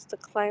changes the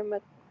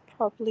climate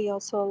probably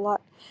also a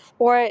lot,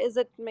 or is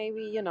it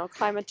maybe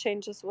climate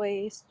change is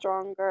way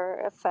stronger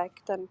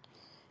effect and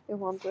it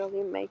won't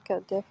really make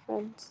a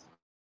difference?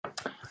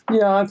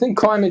 Yeah, I think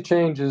climate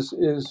change is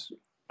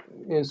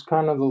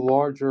kind of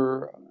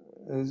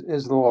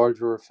is the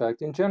larger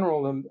effect in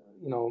general.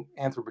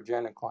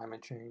 Anthropogenic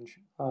climate change.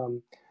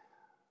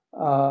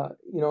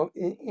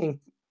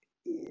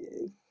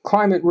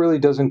 Climate really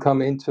doesn't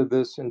come into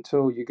this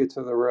until you get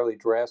to the really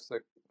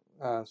drastic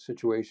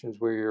situations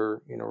where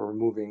you're,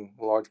 removing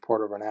a large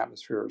part of an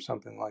atmosphere or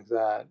something like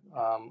that.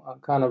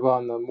 Kind of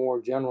on the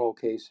more general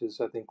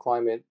cases, I think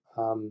climate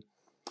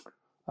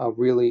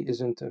really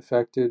isn't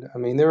affected. I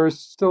mean, there is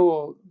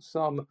still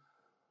some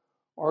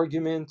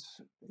argument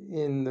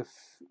in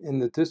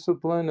the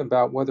discipline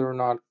about whether or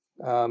not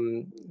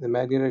the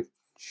magnetic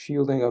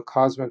shielding of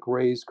cosmic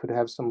rays could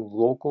have some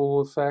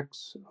local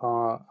effects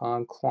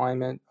on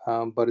climate,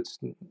 but it's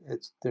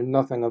there's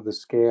nothing of the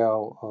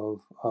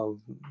scale of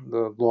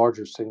the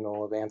larger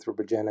signal of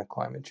anthropogenic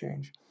climate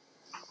change.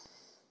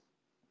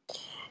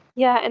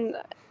 Yeah, and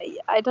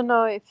I don't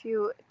know if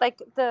you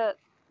like the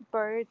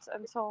birds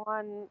and so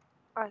on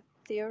are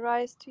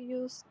theorized to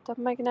use the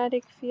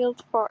magnetic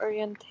field for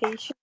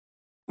orientation.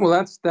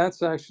 Well,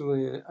 that's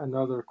actually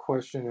another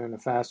question and a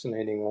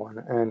fascinating one,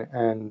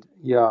 and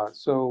yeah.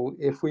 So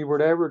if we were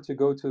to ever to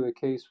go to the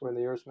case where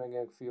the Earth's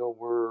magnetic field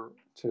were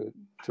to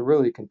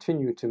really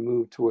continue to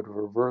move toward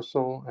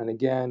reversal, and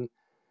again,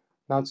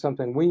 not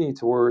something we need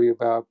to worry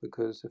about,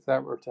 because if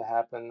that were to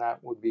happen,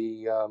 that would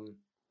be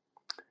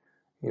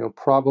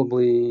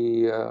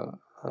probably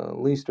at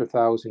least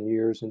 1,000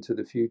 years into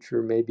the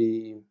future,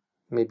 maybe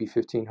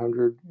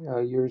 1,500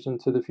 years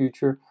into the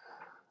future.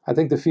 I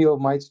think the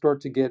field might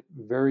start to get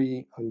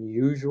very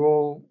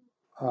unusual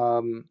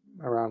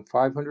around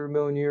 500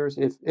 million years,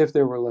 if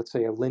there were, let's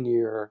say, a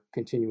linear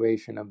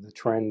continuation of the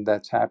trend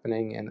that's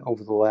happening and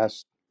over the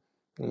last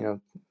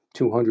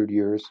 200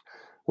 years,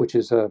 which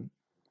is an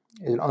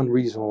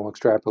unreasonable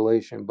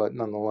extrapolation, but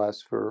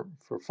nonetheless, for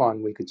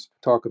fun, we could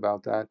talk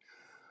about that.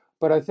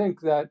 But I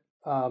think that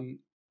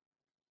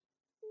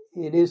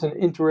it is an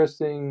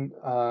interesting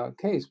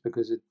case,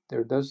 because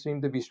there does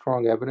seem to be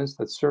strong evidence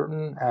that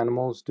certain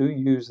animals do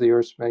use the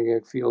Earth's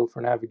magnetic field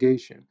for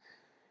navigation.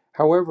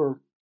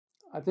 However,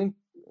 I think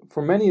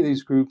for many of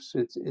these groups,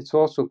 it's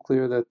also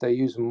clear that they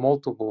use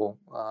multiple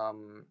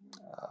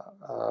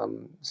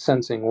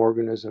sensing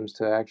organisms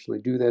to actually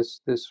do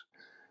this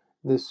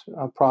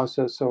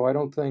process. So I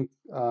don't think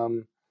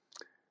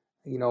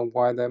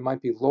why there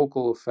might be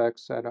local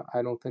effects.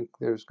 I don't think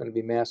there's going to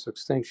be mass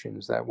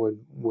extinctions that would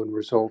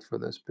result for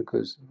this,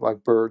 because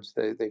like birds,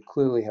 they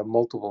clearly have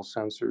multiple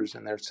sensors,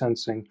 and they're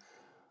sensing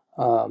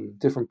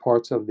different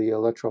parts of the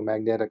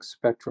electromagnetic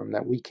spectrum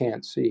that we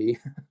can't see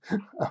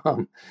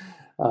um,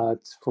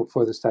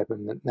 for this type of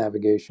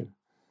navigation.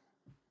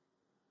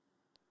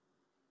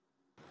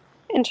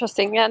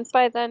 Interesting, and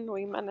by then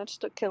we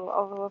managed to kill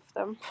all of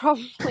them,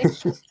 probably.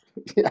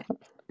 Yeah,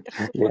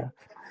 yeah, yeah.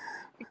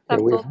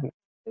 Except those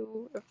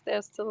zoo, if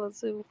there's still a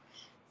zoo,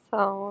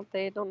 so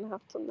they don't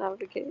have to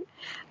navigate.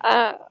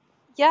 Uh,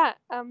 yeah.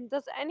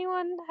 Does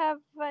anyone have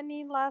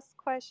any last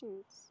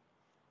questions?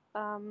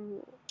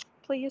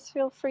 Please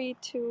feel free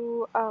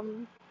to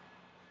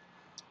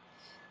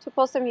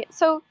post them here.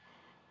 So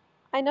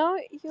I know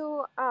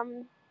you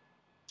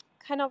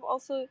kind of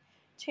also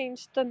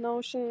changed the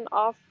notion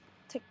of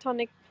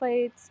tectonic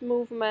plates,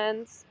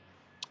 movements,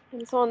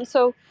 and so on.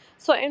 So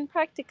in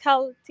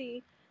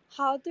practicality,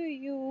 how do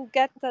you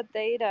get the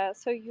data?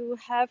 So you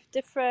have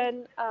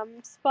different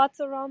spots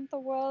around the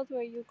world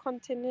where you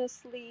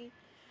continuously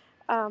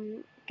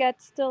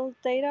get still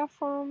data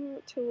from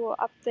to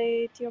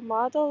update your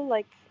model.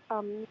 Like,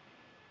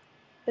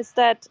 is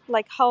that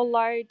like how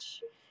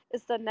large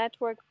is the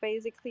network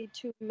basically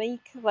to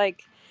make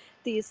like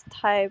these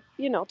type,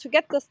 to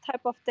get this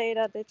type of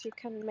data that you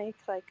can make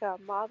like a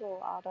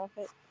model out of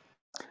it?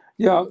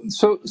 Yeah,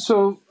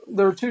 so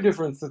there are two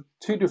different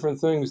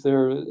things.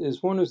 There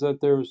is one is that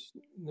there's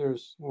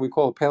what we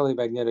call a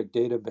paleomagnetic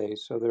database.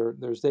 So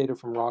there's data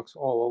from rocks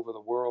all over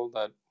the world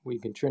that we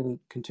can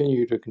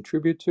continue to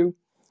contribute to.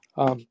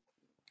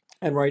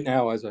 And right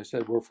now, as I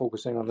said, we're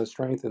focusing on the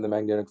strength in the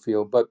magnetic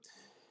field. But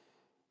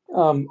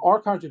our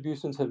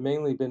contributions have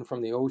mainly been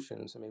from the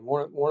oceans. I mean,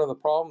 one of the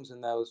problems in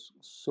those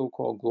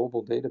so-called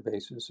global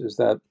databases is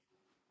that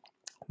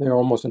they're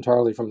almost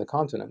entirely from the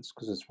continents,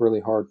 because it's really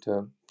hard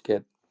to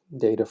get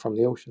data from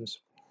the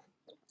oceans.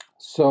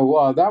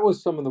 So that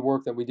was some of the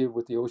work that we did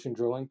with the ocean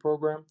drilling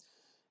program,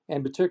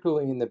 and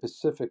particularly in the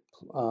Pacific,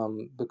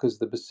 because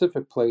the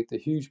Pacific plate, the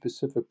huge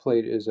Pacific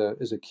plate, is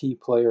a key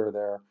player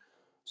there.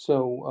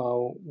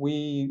 So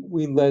we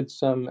led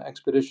some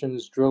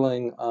expeditions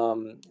drilling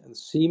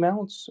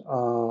seamounts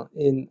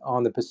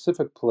on the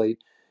Pacific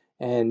plate,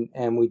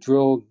 and we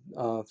drilled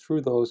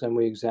through those, and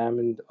we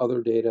examined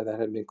other data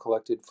that had been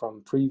collected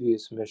from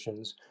previous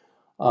missions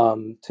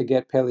to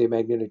get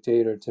paleomagnetic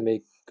data to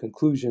make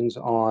conclusions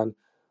on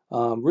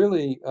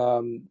really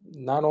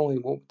not only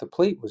what the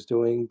plate was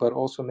doing, but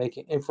also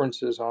making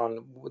inferences on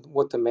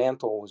what the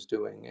mantle was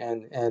doing,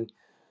 and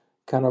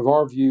kind of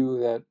our view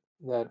that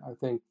I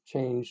think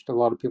changed a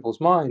lot of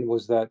people's mind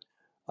was that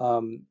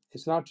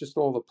it's not just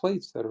all the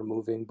plates that are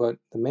moving, but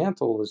the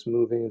mantle is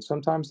moving, and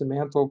sometimes the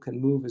mantle can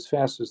move as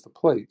fast as the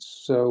plates.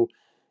 So,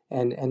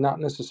 and not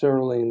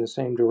necessarily in the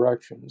same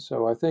direction.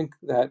 So I think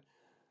that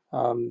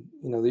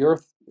the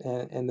Earth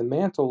and the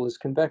mantle is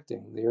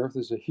convecting. The Earth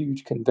is a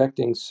huge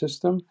convecting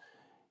system,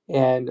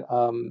 and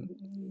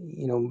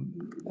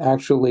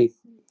actually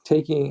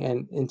taking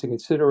into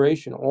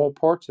consideration all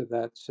parts of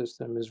that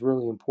system is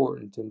really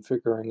important in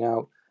figuring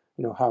out,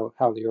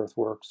 how the Earth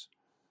works.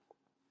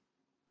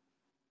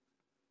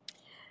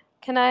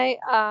 Can I?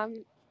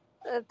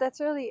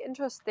 That's really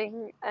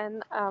interesting.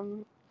 And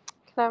can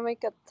I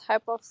make a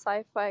type of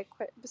sci-fi?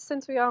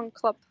 Since we are on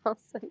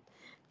Clubhouse, and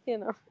you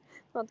know,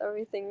 not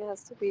everything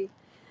has to be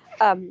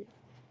um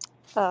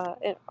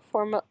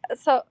formal.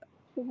 So,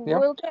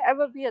 Yeah. will there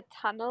ever be a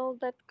tunnel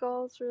that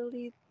goes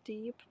really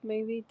deep?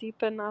 Maybe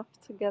deep enough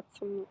to get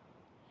some.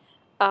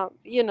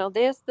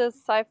 There's this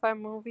sci-fi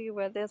movie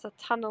where there's a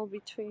tunnel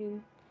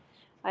between,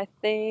 I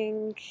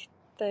think,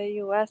 the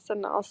U.S.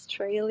 and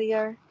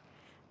Australia.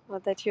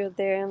 That you're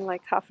there in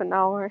like half an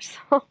hour.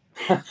 So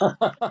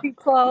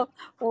people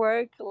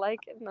work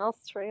like in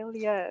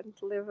Australia and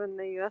live in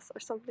the US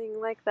or something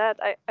like that.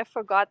 I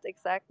forgot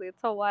exactly.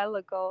 It's a while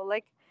ago.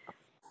 Like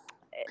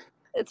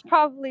it's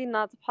probably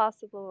not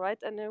possible, right?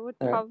 And it would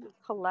Yeah. probably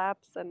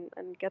collapse and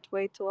get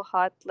way too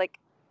hot. Like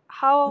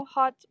how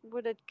hot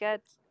would it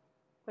get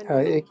when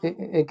you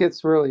It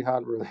gets really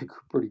hot really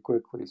pretty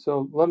quickly.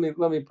 So let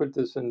me put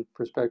this in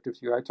perspective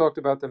to you. I talked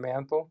about the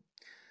mantle.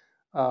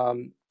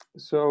 Um,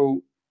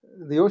 so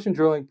the Ocean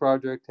Drilling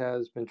Project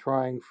has been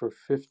trying for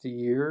 50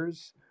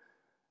 years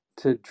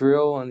to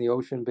drill in the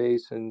ocean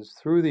basins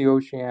through the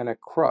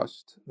oceanic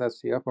crust.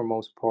 That's the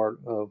uppermost part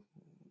of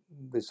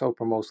this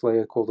uppermost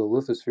layer called the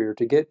lithosphere,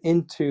 to get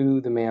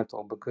into the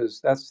mantle,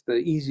 because that's the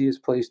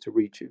easiest place to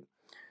reach it.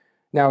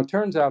 Now, it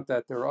turns out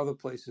that there are other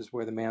places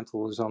where the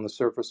mantle is on the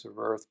surface of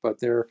Earth, but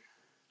they're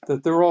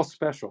all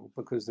special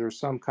because there's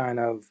some kind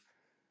of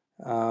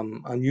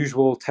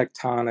unusual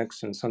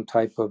tectonics and some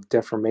type of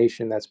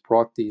deformation that's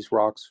brought these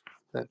rocks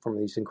from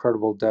these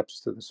incredible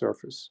depths to the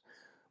surface.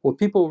 What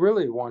people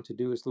really want to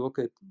do is look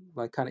at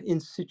like kind of in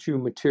situ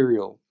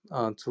material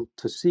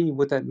to see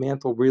what that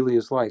mantle really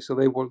is like. So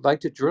they would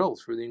like to drill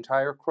through the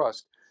entire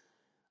crust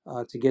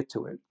to get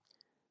to it.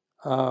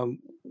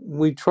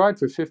 We tried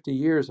for 50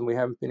 years and we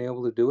haven't been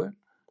able to do it.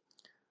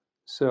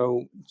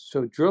 So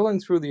drilling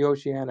through the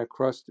oceanic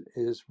crust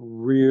is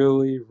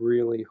really,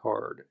 really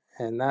hard,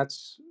 and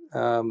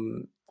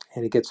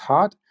and it gets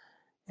hot,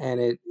 and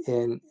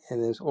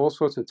there's all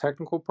sorts of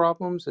technical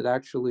problems.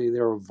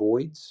 There are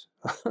voids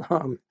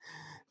um,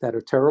 that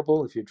are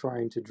terrible if you're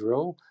trying to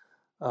drill.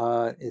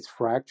 It's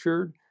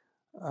fractured,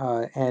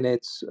 and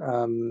it's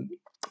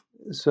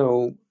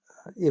so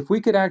if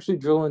we could actually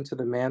drill into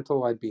the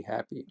mantle, I'd be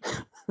happy.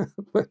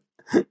 But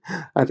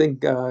I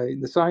think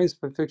the science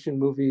fiction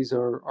movies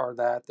are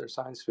that they're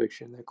science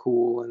fiction. They're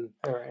cool and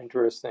they're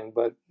interesting,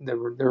 but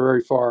they're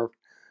very far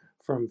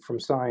from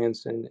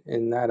science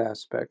in that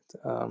aspect.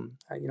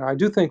 I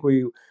do think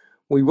we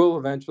will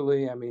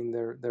eventually. I mean,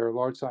 there are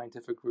large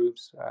scientific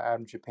groups out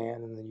in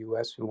Japan and the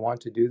U.S. who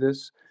want to do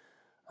this,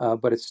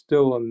 but it's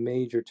still a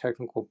major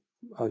technical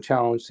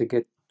challenge to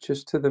get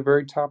just to the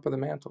very top of the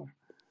mantle.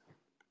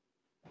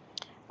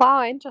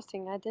 Wow,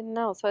 interesting. I didn't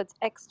know. So it's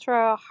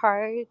extra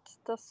hard,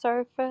 the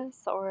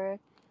surface, or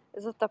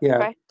is it the Yeah,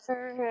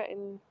 pressure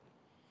and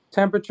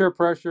temperature,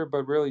 pressure,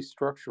 but really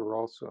structure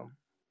also.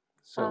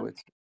 So okay.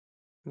 it's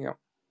yeah.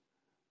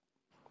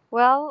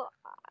 Well,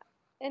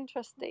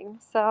 interesting.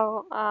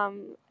 So,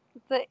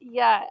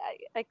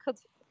 I could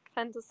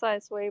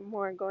fantasize way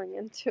more going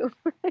into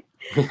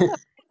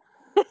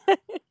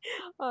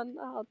on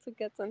how to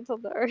get into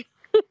the earth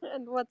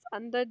and what's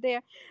under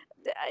there.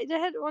 I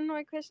had one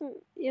more question.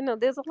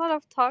 There's a lot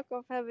of talk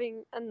of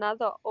having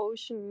another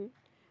ocean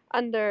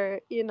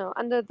under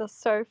the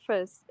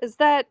surface. Is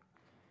that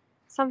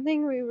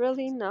something we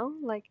really know?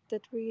 Like,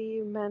 did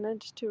we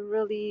manage to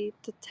really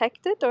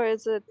detect it, or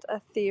is it a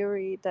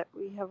theory that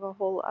we have a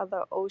whole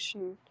other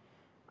ocean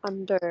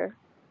under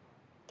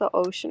the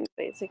ocean,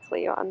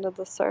 basically, or under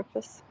the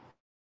surface?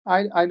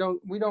 I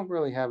don't we don't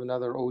really have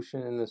another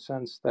ocean in the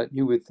sense that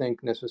you would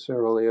think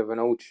necessarily of an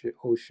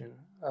ocean.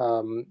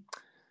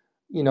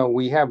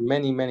 We have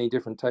many, many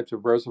different types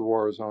of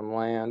reservoirs on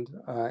land,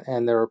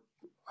 and there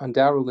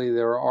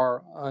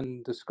are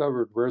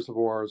undiscovered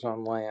reservoirs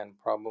on land,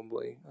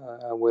 probably,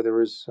 where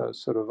there is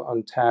sort of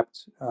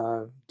untapped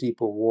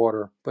deeper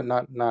water, but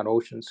not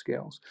ocean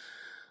scales.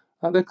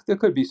 There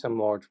could be some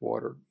large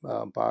water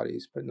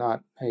bodies, but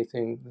not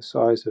anything the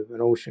size of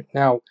an ocean.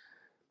 Now,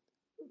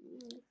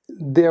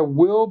 there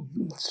will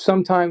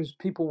sometimes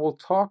people will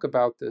talk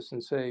about this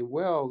and say,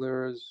 well,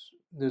 there's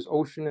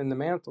ocean in the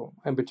mantle,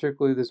 and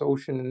particularly there's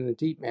ocean in the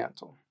deep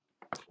mantle.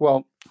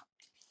 Well,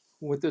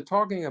 what they're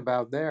talking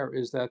about there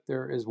is that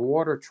there is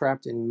water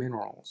trapped in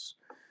minerals,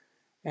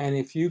 and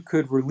if you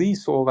could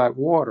release all that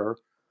water,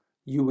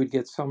 you would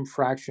get some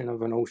fraction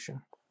of an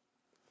ocean.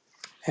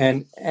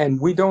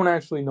 And we don't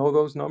actually know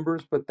those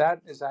numbers, but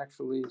that is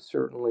actually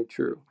certainly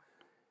true.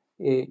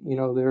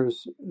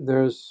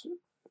 There's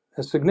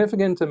a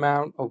significant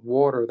amount of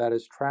water that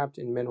is trapped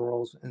in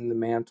minerals in the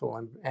mantle,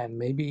 and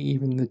maybe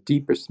even the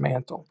deepest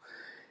mantle.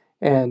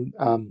 And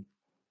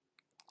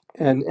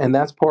and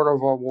that's part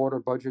of our water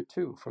budget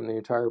too, from the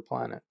entire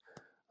planet.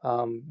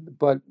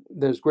 But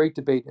there's great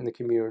debate in the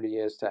community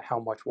as to how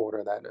much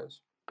water that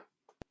is.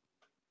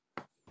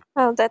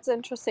 Oh, that's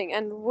interesting.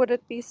 And would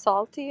it be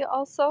salty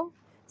also,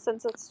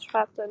 since it's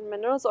trapped in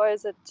minerals, or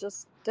is it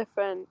just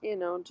different,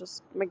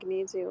 just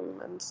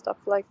magnesium and stuff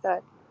like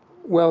that?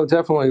 Well, it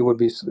definitely would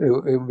be. It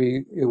would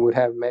be. It would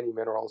have many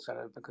minerals in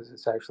it because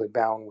it's actually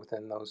bound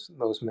within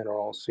those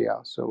minerals. Yeah,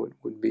 so it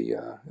would be.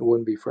 It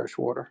wouldn't be fresh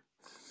water.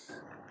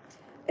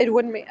 It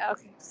wouldn't be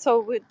okay.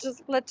 So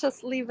let's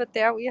just leave it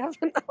there. We have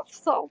enough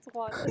salt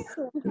water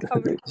soon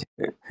coming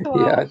to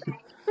our Yeah.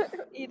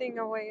 eating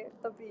away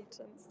at the beach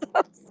and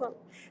stuff. So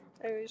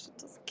maybe we should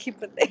just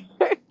keep it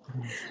there.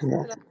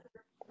 Yeah.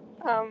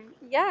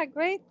 Yeah,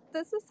 great.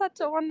 This is such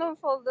a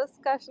wonderful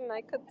discussion.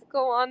 I could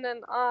go on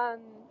and on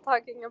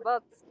talking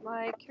about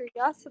my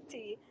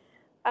curiosity.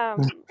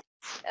 Um,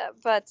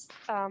 but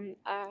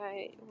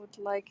I would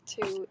like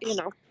to,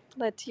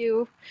 let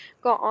you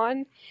go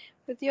on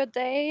with your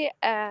day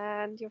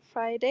and your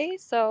Friday.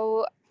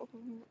 So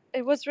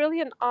it was really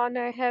an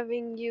honor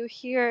having you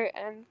here,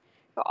 and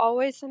you're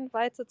always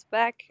invited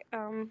back.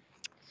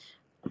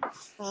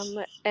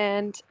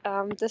 And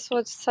this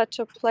was such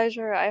a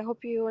pleasure. I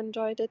hope you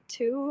enjoyed it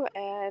too.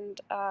 And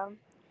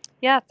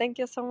yeah, thank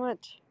you so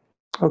much.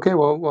 Okay.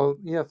 Well.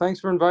 Yeah. Thanks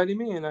for inviting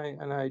me, and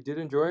I did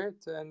enjoy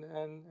it, and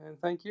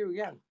thank you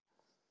again.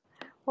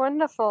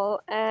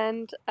 Wonderful.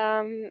 And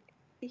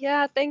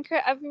yeah, thank you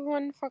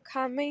everyone for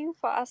coming,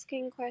 for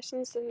asking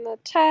questions in the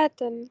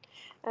chat and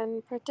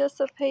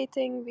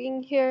participating,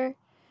 being here.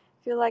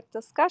 If you like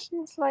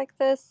discussions like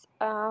this,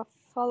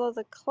 follow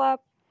the club.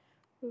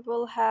 We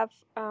will have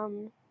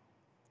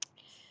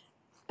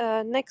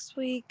next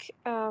week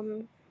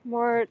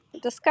more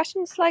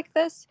discussions like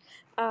this.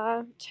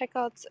 Check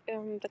out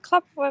the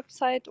club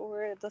website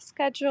or the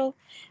schedule.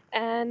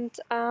 And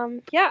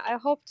yeah, I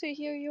hope to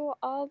hear you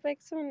all back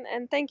soon.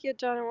 And thank you,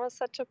 John. It was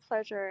such a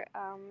pleasure.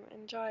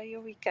 Enjoy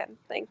your weekend.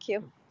 Thank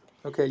you.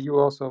 Okay. You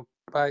also.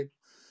 Bye.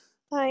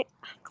 Bye.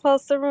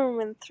 Close the room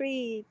in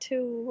 3,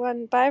 2,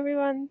 1. Bye,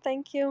 everyone.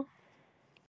 Thank you.